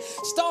already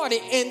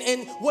started.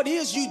 And what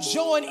is, you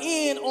join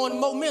in on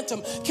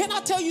momentum. Can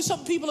I tell you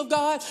something, people of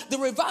God? The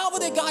revival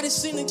that God is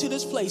sending to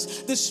this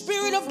place, the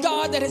Spirit of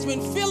God that has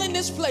been filling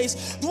this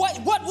place,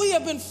 what we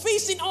have been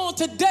feasting on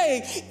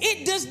today,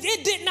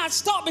 it did not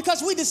start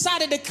because we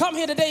decided to come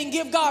here today and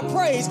give God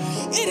praise.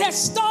 It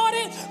has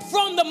started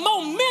from the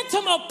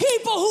momentum of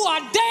people who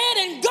are dead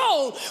and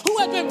gone, who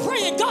have been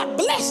praying, God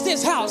bless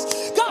this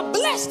house. God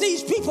bless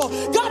these people.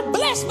 God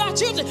bless my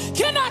children.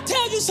 Can I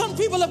tell you some,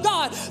 people of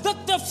God,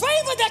 the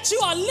favor that you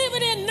are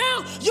living in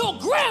now, your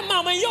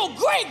grandmama and your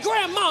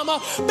great-grandmama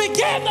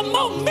began the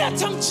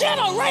momentum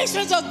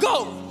generations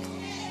ago.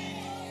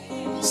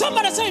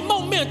 Somebody say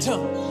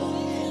momentum.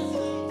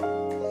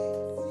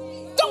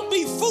 Don't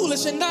be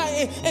foolish and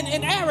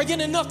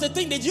arrogant enough to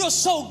think that you're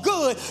so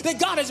good that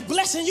God is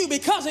blessing you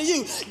because of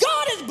you.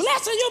 God is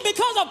blessing you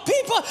because of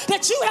people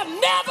that you have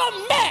never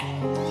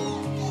met.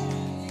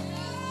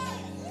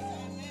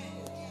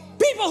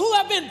 People who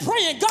have been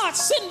praying, God,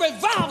 send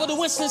revival to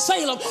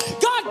Winston-Salem.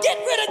 God, get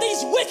rid of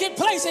these wicked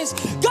places.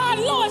 God,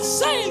 Lord,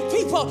 save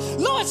people.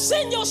 Lord,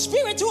 send your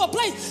spirit to a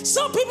place.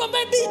 Some people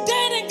may be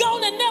dead and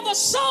gone and never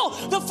saw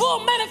the full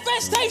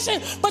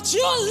manifestation, but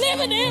you're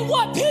living in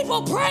what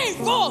people prayed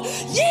for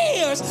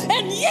years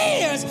and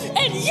years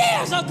and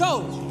years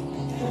ago.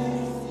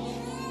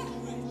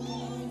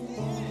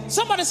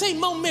 Somebody say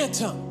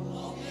momentum.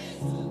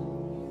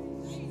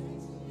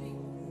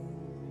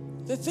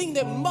 The thing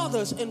that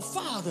mothers and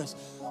fathers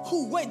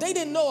they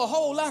didn't know a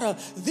whole lot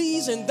of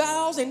these and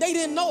thous, and they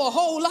didn't know a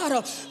whole lot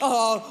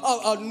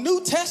of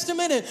New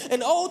Testament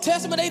and Old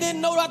Testament. They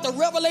didn't know about the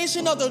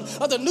revelation of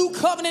the new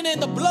covenant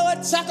and the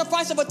blood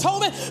sacrifice of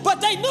atonement,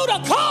 but they knew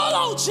to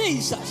call on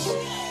Jesus.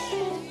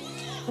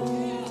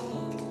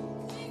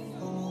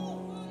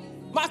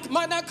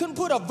 Might not couldn't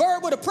put a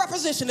verb with a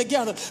preposition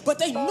together, but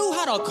they knew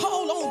how to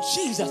call on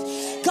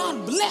Jesus.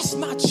 God bless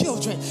my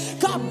children.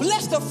 God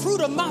bless the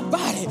fruit of my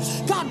body.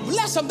 God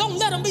bless them. Don't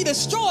let them be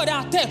destroyed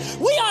out there.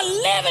 We are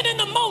living in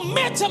the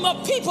momentum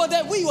of people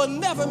that we will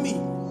never meet.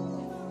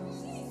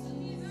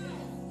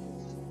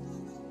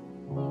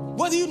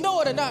 Whether you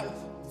know it or not,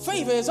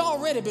 favor has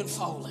already been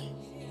falling.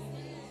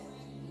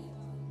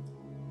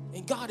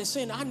 And God is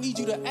saying, I need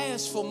you to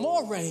ask for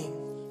more rain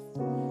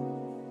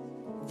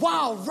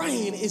while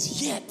rain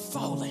is yet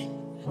falling.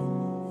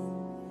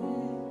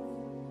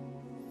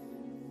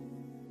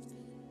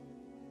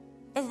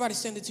 Everybody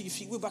stand to your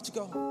feet. We're about to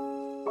go.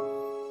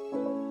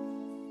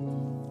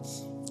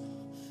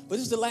 But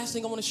this is the last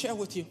thing I want to share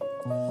with you.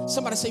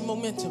 Somebody say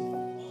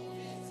momentum.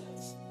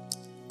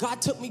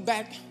 God took me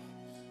back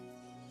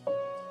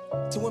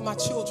to when my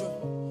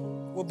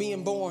children were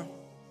being born.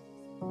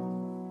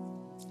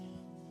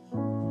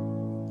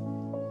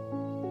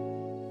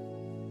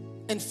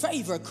 And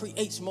favor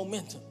creates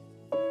momentum.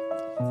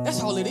 That's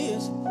all it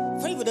is.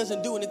 Favor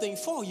doesn't do anything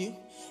for you.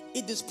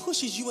 It just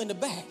pushes you in the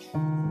back.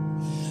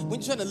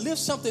 When you're trying to lift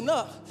something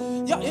up,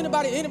 y'all,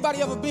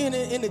 anybody ever been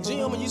in the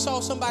gym and you saw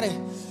somebody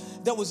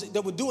that was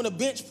doing a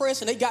bench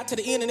press and they got to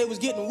the end and it was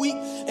getting weak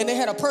and they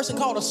had a person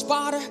called a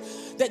spotter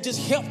that just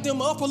helped them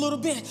up a little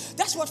bit?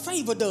 That's what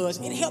favor does.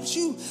 It helps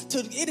you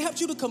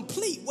to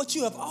complete what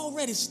you have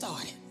already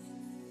started.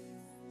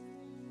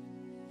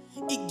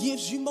 It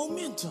gives you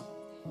momentum.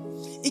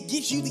 It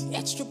gives you the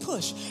extra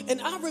push.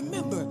 And I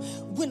remember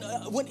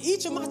when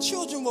each of my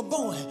children were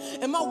born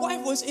and my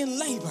wife was in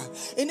labor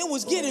and it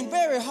was getting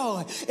very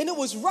hard, and it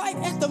was right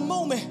at the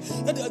moment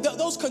that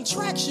those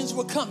contractions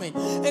were coming,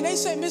 and they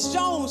said, Miss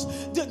Jones,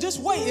 just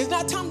wait, it's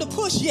not time to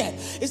push yet.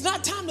 It's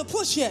not time to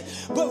push yet.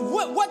 But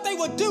what they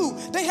would do,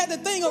 they had the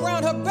thing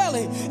around her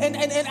belly, and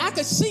I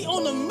could see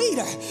on the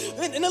meter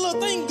and the little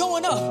thing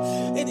going up,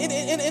 and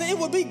it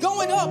would be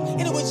going up,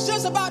 and it was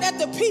just about at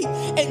the peak,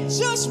 and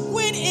just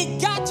when it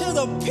got got to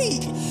the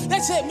peak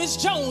that said, Miss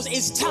Jones,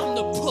 it's time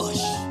to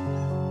push.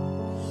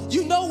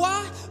 You know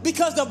why?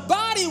 Because the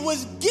body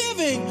was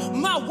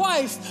giving my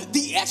wife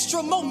the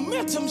extra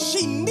momentum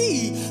she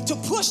needed to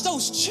push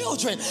those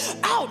children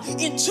out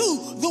into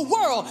the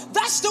world.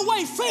 That's the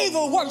way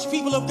favor works,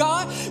 people of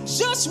God.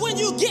 Just when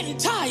you're getting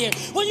tired,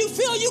 when you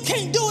feel you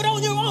can't do it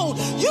on your own,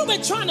 you've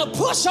been trying to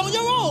push on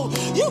your own.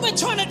 You've been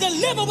trying to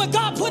deliver what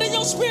God put in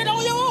your spirit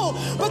on your own.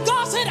 But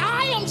God said,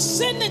 I am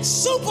sending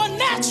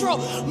supernatural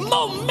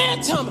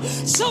momentum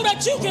so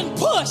that you can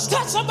push.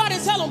 Touch somebody,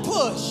 tell them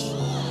push.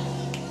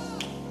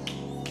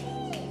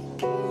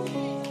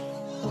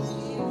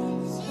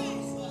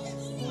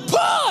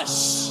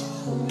 Push.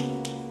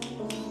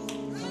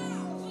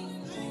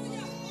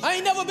 I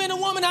ain't never been a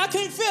woman, I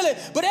can't feel it.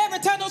 But every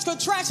time those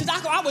contractions,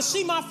 I would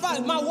see my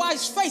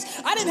wife's face.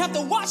 I didn't have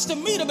to watch the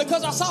meter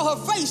because I saw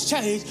her face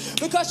change.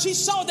 Because she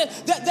saw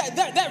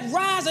that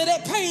rise of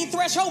that pain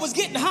threshold was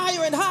getting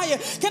higher and higher.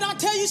 Can I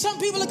tell you some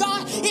people of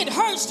God? It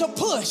hurts to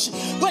push.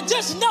 But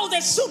just know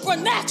that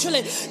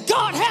supernaturally,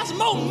 God has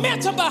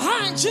momentum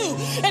behind you.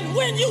 And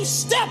when you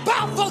step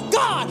out for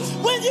God,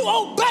 when you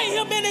obey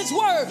Him in His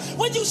word,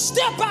 when you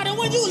step out and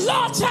when you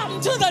launch out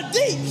into the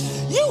deep,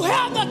 you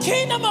have the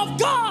kingdom of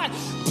God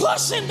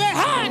pushing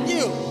behind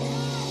you.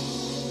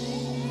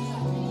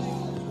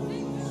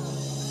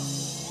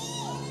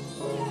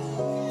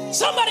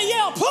 Somebody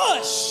yell,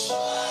 push.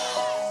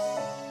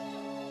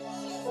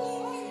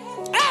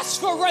 Ask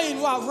for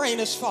rain while rain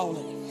is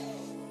falling.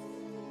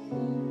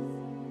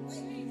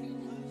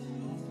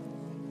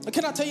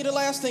 Can I tell you the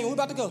last thing? We're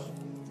about to go.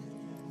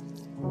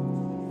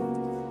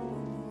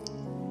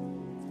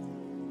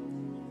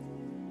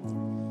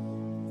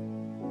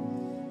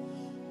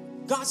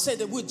 God said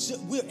that we're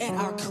at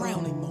our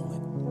crowning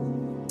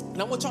moment.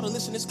 And I want y'all to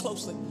listen to this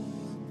closely.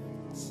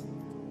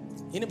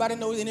 Anybody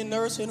know, any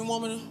nurse, any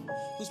woman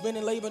who's been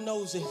in labor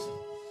knows this.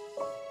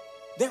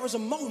 There was a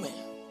moment,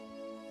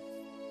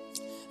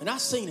 and I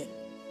seen it.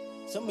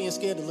 Some of me are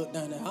scared to look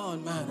down there. I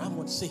don't mind. I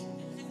want to see.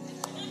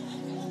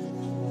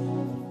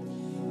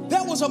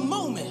 There was a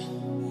moment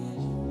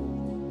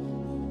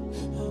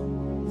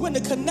when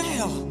the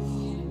canal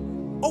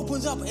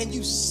opens up and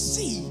you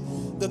see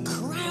the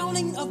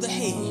crowning of the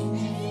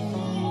head.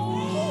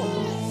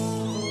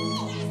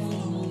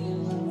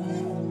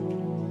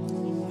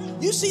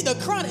 You see the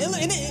crown, and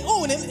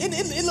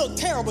it looked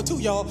terrible too,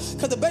 y'all,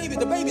 because the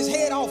baby's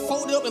head all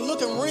folded up and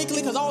looking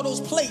wrinkly because all those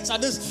plates are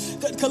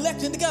just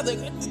collecting together.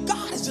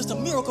 God is just a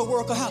miracle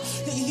worker.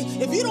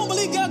 If you don't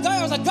believe God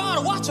is a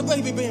God, watch a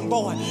baby being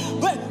born.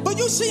 But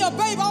you see a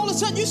baby, all of a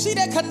sudden you see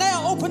that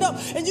canal open up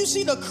and you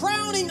see the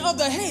crowning of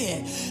the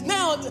head.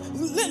 Now,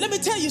 let me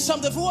tell you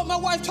something for what my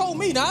wife told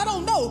me. Now, I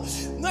don't know.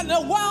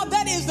 Now, while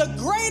that is the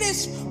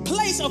greatest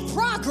place of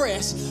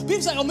progress,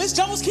 people say, oh, Miss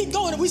Jones, keep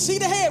going. And we see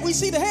the head, we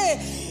see the head.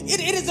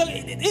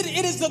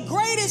 It is the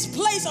greatest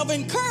place of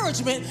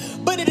encouragement,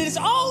 but it is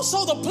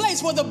also the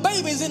place where the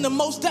baby is in the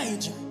most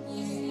danger.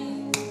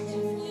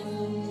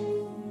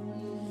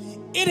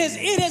 It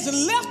has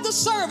left the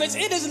cervix,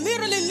 it has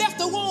literally left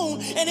the womb,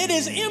 and it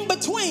is in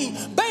between.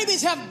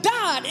 Babies have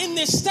died in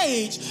this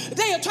stage.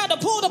 They have tried to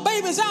pull the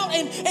babies out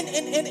and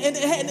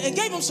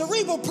gave them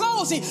cerebral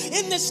palsy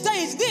in this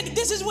stage.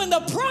 This is when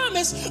the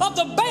promise of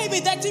the baby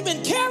that you've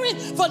been carrying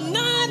for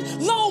 9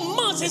 long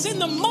months is in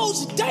the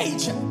most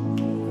danger.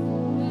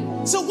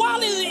 So while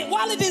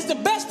it is the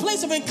best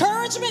place of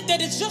encouragement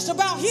that it's just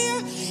about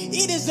here,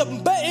 it is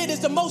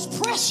the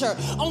most pressure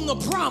on the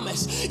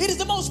promise. It is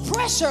the most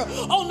pressure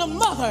on the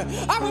mother.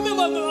 I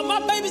remember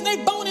my baby's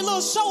bony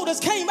little shoulders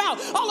came out.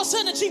 All of a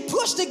sudden she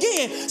pushed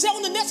again. Said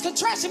on the next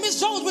contraction, Miss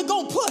Jones, we're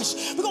gonna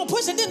push. We're gonna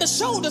push, and then the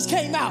shoulders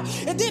came out,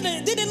 and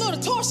then the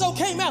little torso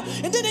came out,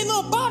 and then the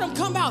little bottom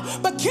come out.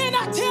 But can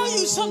I tell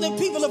you something,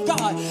 people of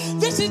God?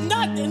 This is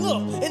not, and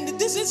look, and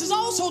this is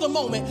also the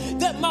moment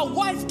that my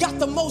wife got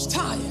the most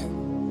tired.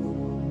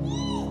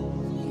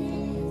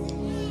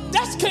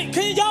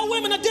 Can y'all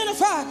women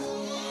identify?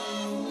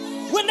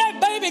 When that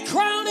baby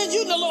crowning,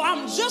 you know, Lord,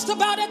 I'm just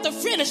about at the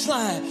finish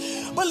line.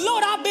 But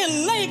Lord, I've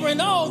been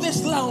laboring all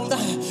this long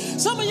time.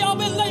 Some of y'all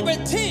been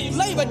laboring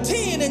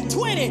 10 and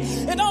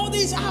 20 and all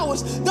these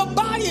hours. The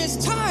body is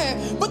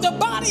tired, but the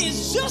body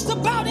is just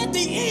about at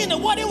the end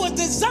of what it was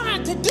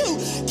designed to do.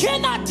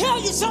 Can I tell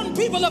you something,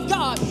 people of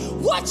God?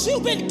 What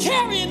you've been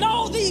carrying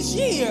all these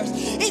years,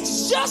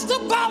 it's just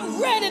about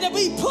ready to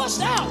be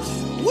pushed out.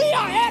 We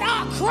are at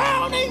our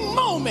crowning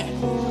moment.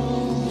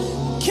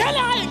 Can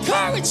I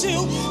encourage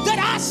you that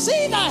I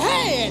see the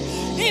head?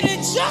 It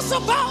is just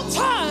about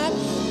time,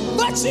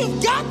 but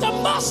you've got to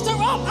muster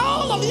up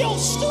all of your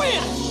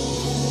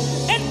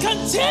strength and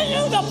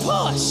continue to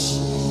push.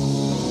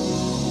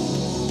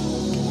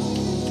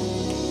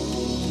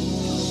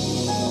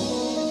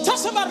 Tell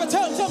somebody,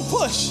 tell them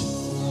push.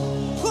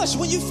 Push.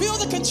 When you feel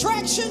the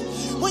contraction,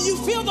 when you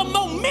feel the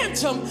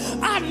momentum,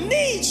 I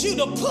need you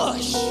to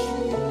push.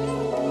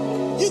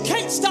 You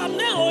can't stop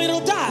now or it'll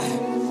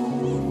die.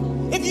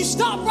 If you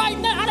stop right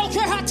now, I don't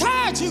care how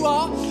tired you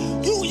are,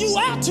 You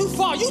out too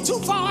far. You too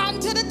far out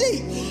into the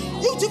deep.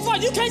 You too far.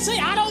 You can't say,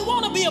 I don't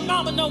want to be a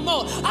mama no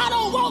more. I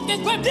don't want this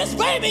baby. This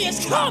baby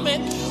is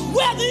coming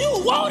whether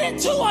you want it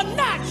to or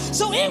not.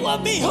 So it will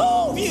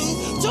behoove you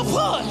to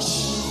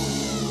push.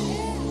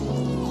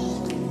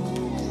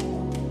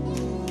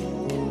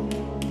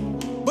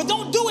 But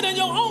don't do it in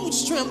your own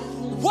strength.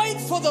 Wait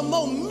for the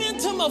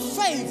momentum of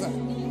favor.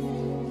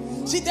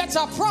 See, that's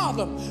our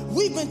problem.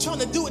 We've been trying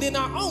to do it in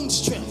our own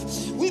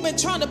strength. We've been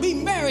trying to be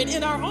married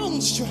in our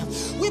own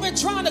strength. We've been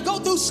trying to go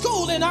through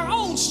school in our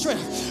own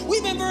strength.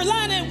 We've been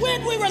relying, and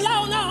when we rely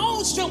on our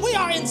own strength, we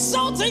are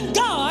insulting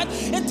God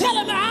and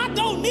telling him, I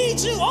don't need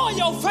you or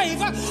your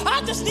favor.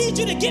 I just need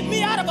you to get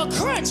me out of a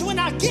crunch when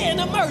I get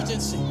an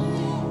emergency.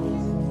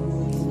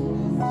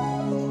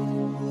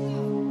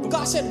 But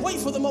God said, wait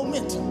for the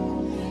momentum.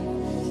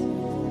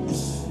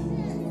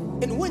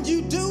 And when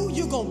you do,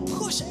 you're going to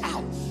push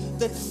out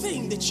the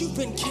thing that you've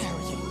been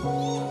carrying.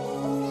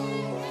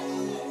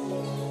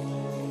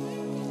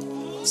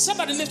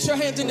 Somebody lift your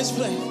hands in this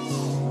place.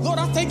 Lord,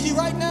 I thank you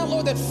right now,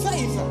 Lord, that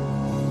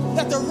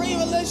the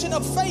revelation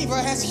of favor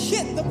has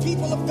hit the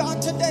people of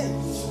God today.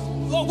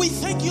 Lord, we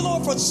thank you,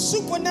 Lord, for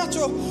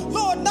supernatural,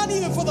 Lord, not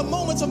even for the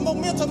moments of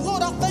momentum.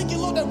 Lord, I thank you,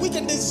 Lord, that we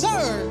can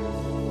discern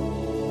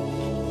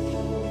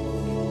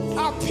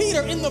our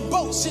Peter in the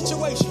boat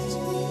situations.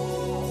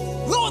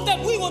 Lord, that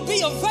we will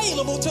be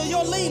available to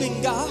your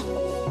leading, God.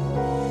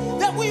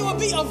 That we will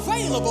be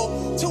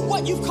available to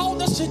what you've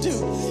called us to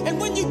do. And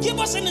when you give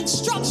us an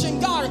instruction,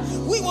 God,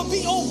 we will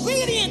be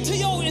obedient to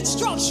your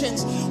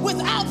instructions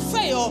without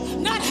fail.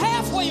 Not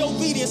halfway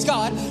obedience,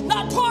 God.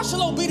 Not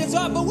partial obedience,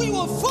 God. But we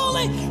will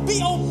fully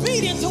be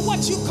obedient to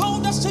what you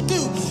called us to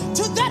do.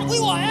 To that we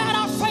will add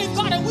our faith,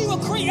 God, and we will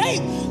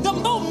create the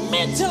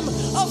momentum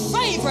of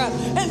favor.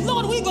 And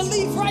Lord, we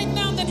believe right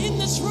now that in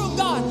this room,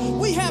 God,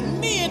 we have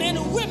men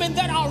and women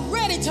that are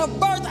ready to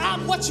birth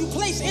out what you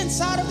place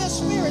inside of their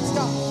spirits,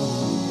 God.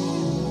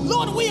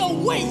 Lord, we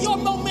await your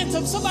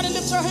momentum. Somebody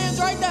lift your hands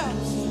right now.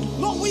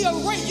 Lord, we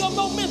await your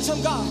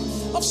momentum, God,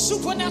 of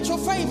supernatural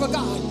favor,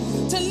 God,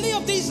 to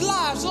live these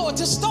lives, Lord,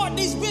 to start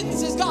these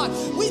businesses, God.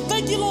 We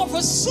thank you, Lord,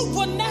 for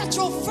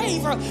supernatural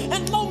favor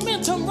and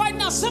momentum right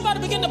now.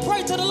 Somebody begin to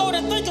pray to the Lord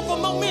and thank him for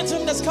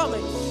momentum that's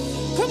coming.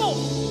 Come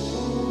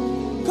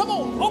on. Come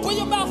on. Open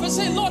your mouth and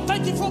say, Lord,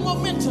 thank you for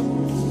momentum.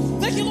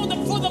 Thank you, Lord,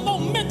 for the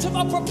momentum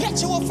of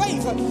perpetual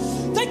favor.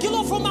 Thank you,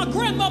 Lord, for my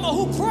grandmama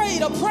who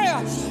prayed a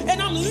prayer,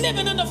 and I'm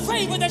living in the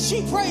favor that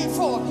she prayed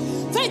for.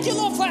 Thank you,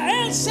 Lord, for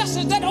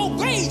ancestors that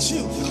obeyed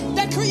you,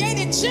 that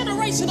created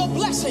generational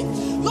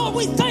blessing. Lord,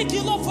 we thank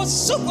you, Lord, for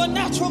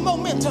supernatural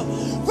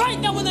momentum. Right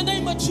now, in the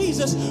name of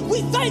Jesus,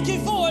 we thank you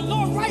for it,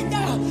 Lord, right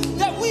now,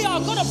 that we are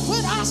going to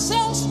put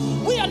ourselves,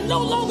 we are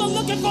no longer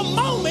looking for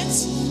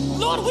moments.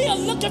 Lord, we are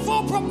looking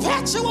for a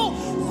perpetual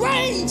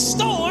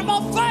rainstorm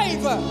of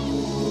favor.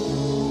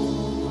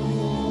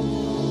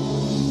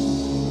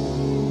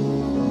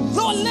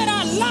 Lord, let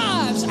our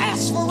lives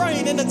ask for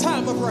rain in the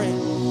time of rain.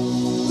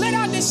 Let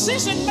our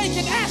decision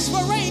making ask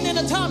for rain in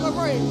the time of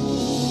rain.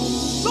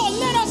 Lord,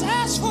 let us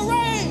ask for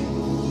rain.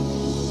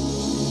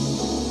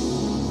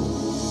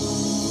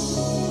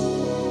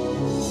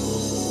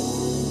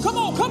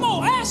 Come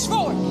on, ask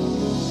for it.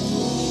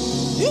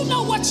 You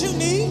know what you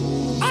need.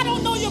 I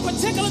don't know your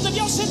particulars of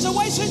your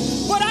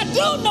situation, but I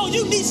do know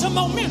you need some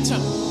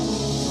momentum.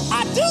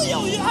 I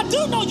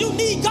do know you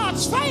need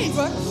God's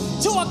favor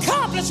to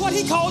accomplish what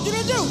he called you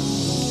to do.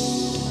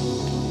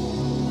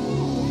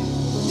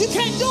 You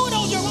can't do it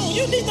on your own.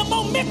 You need the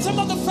momentum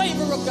of the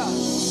favor of God.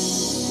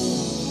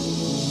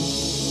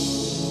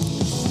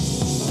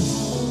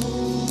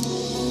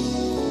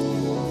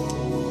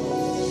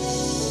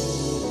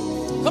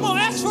 Come on,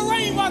 ask for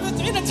rain while it's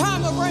in the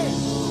time of rain.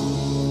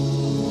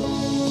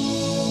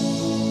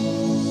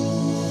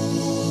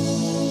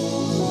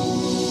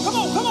 Come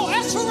on,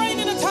 ask for rain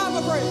in the time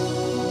of rain.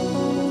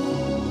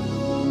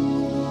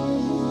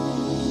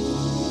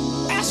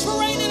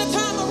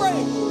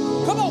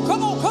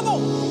 Come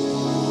on.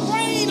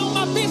 Rain on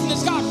my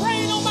business, God.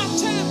 Rain on my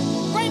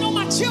time. Rain on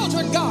my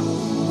children, God.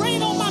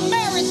 Rain on my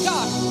marriage,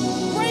 God.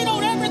 Rain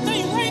on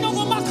everything. Rain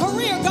over my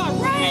career, God.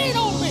 Rain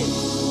on me.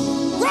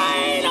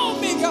 Rain on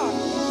me, God.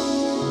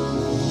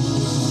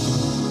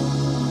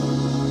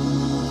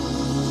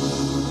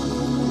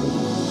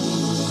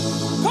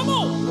 Come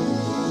on.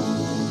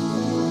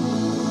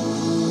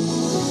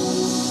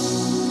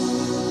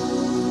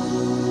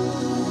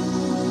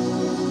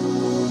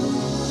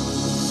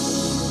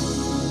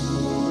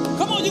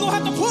 You're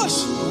going to have to push.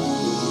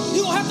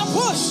 You're going to have to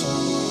push.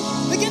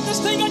 To get this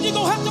thing on, you're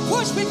going to have to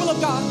push, people of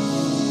God.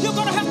 You're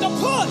going to have to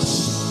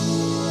push.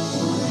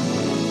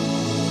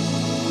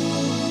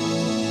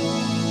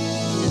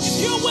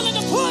 If you're willing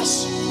to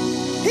push,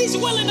 he's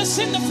willing to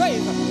send the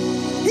favor.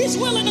 He's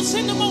willing to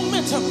send the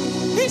momentum.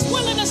 He's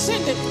willing to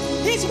send it.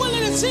 He's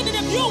willing to send it.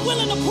 If you're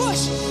willing to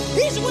push,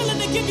 he's willing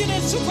to give you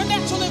that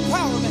supernatural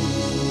empowerment.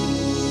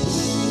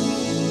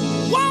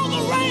 While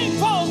the rain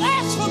falls,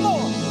 ask for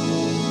more.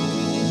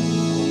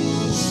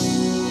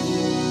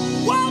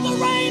 While the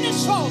rain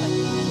is falling,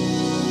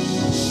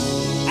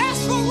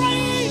 ask for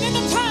rain in the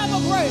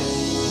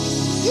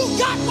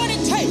got what it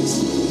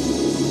takes.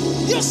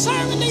 You're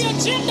serving the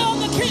agenda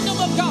of the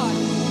kingdom of God.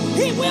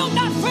 He will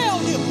not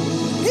fail you.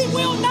 He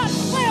will not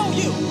fail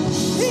you.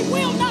 He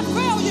will not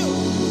fail you.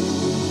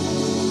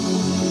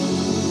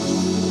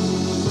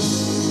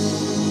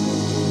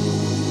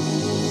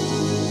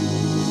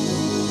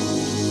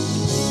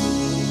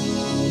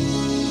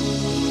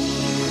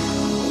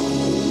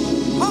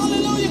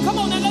 Hallelujah. Come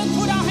on, now let's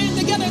put our hands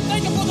together and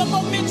thank Him for the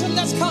momentum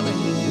that's coming.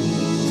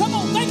 Come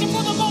on, thank Him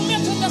for the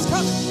momentum that's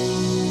coming.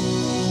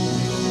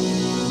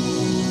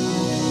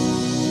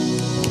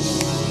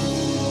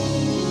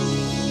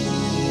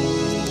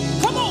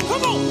 Come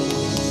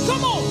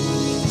on.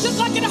 Just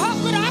like in the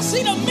hospital, I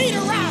see the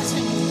meter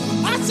rising.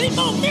 I see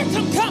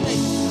momentum coming.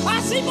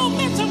 I see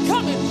momentum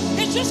coming.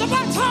 It's just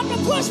about time to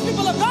push,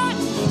 people of God.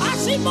 I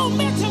see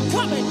momentum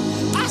coming.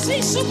 I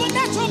see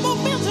supernatural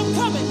momentum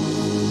coming.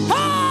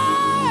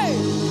 Hey!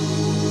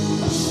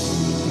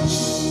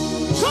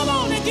 Come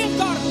on and give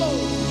God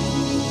glory.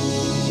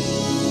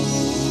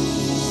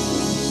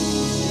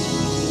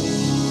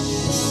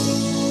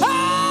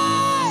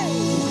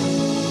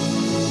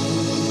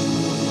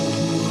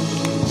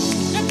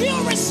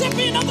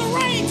 Recipient of the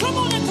rain, come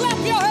on and clap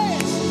your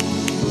hands.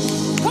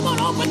 Come on,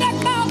 open that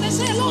mouth and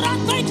say, Lord, I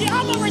thank you.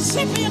 I'm a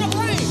recipient of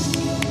rain.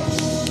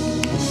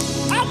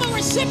 I'm a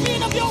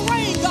recipient of your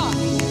rain, God.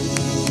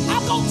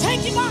 I'm going to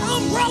take my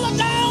umbrella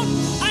down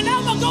and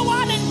I'm going to go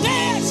out and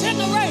dance in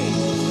the rain.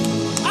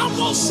 I'm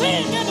going to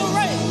sing in the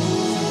rain.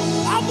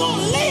 I'm going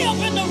to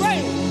live in the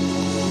rain.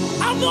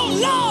 I'm going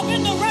to love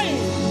in the rain.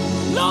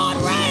 Lord,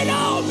 rain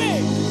on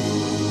me.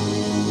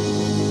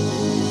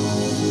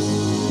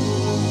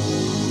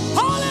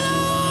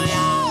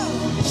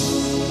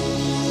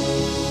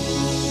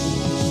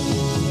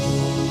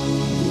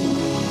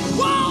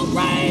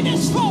 Rain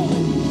is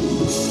falling.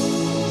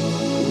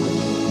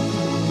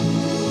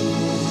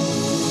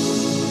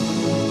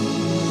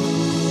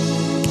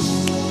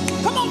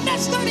 Come on,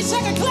 next 30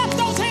 seconds, clap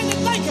those hands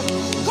and thank Him.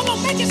 Come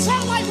on, make it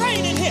sound like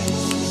rain in here.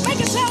 Make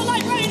it sound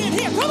like rain in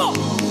here. Come on.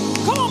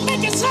 Come on,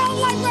 make it sound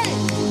like rain.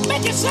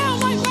 Make it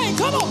sound like rain.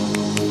 Come on.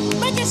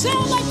 Make it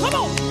sound like, come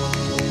on.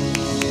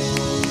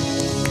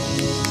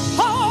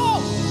 Oh.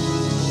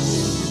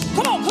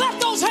 Come on, clap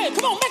those hands.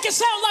 Come on, make it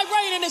sound like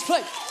rain in this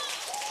place.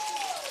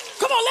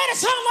 Come on, let it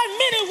sound like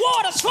many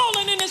waters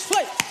falling in this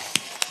place.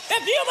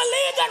 If you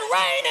believe that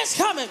rain is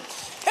coming,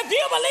 if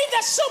you believe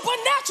that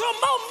supernatural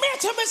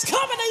momentum is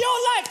coming to your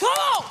life, come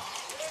on.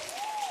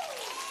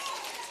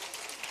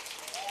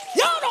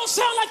 Y'all don't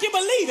sound like you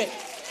believe it.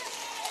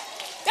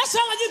 That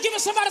sounds like you giving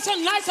somebody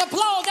some nice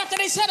applause after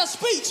they said a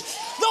speech.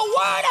 The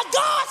word of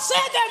God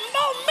said that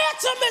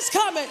momentum is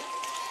coming.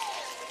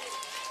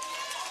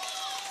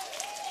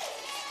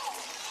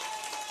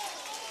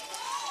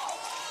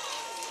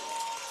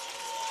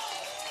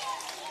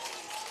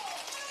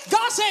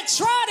 God said,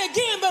 try it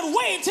again, but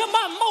wait till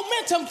my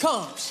momentum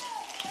comes.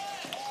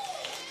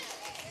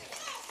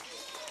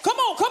 Come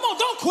on,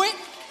 don't quit.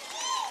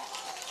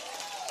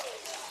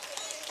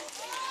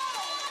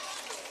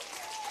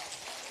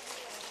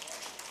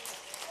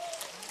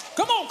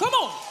 Come on. Come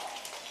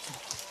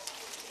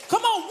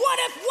on, what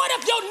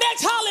if your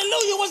next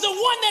hallelujah was the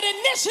one that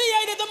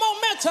initiated the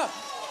momentum?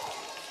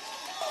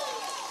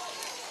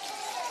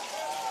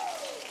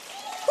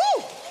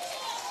 Woo!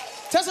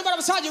 Tell somebody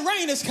beside you,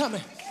 rain is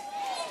coming.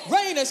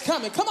 Rain is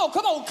coming. Come on.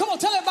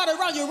 Tell everybody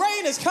around you,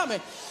 rain is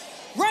coming.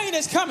 Rain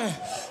is coming.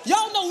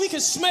 Y'all know we can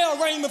smell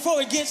rain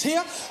before it gets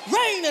here.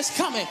 Rain is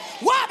coming.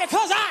 Why?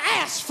 Because I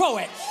asked for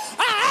it.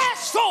 I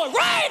asked for it.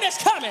 Rain is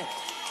coming.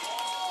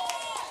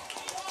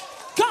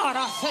 God,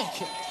 I thank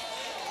you.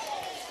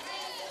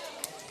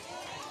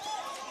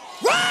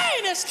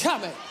 Rain is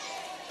coming.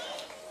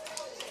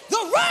 The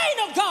rain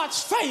of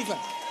God's favor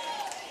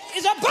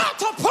is about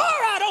to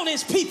pour out on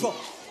His people.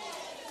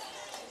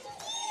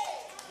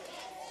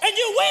 And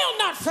you will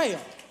not fail.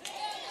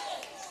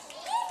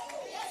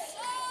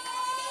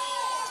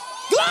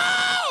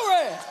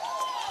 Glory!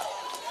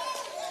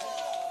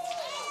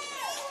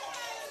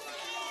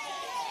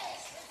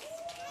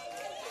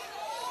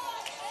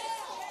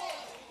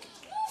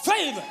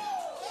 Favor.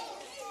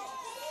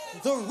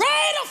 The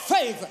rain of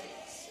favor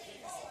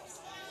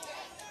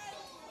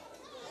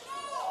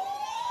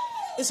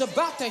is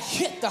about to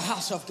hit the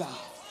house of God.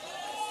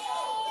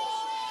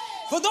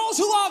 For those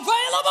who are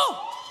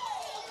available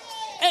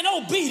and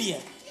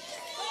obedient,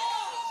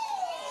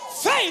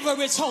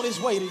 favor is on its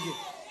way to you.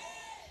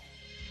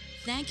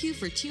 Thank you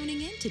for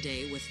tuning in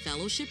today with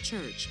Fellowship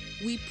Church.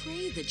 We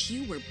pray that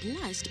you were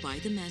blessed by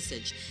the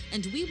message,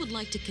 and we would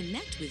like to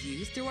connect with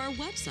you through our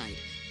website,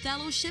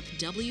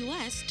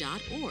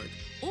 fellowshipws.org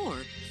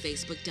or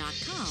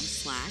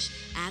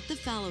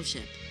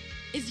facebook.com/@thefellowship.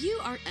 If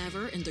you are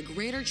ever in the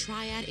Greater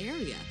Triad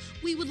area,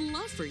 we would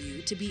love for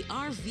you to be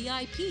our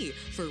VIP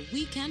for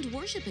weekend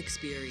worship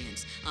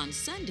experience on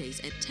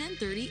Sundays at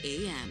 10:30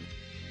 a.m.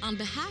 On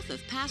behalf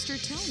of Pastor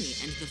Tony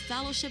and the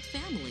Fellowship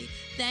family,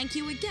 thank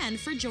you again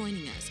for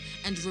joining us.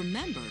 And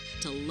remember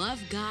to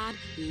love God,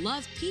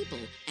 love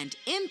people, and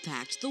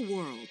impact the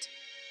world.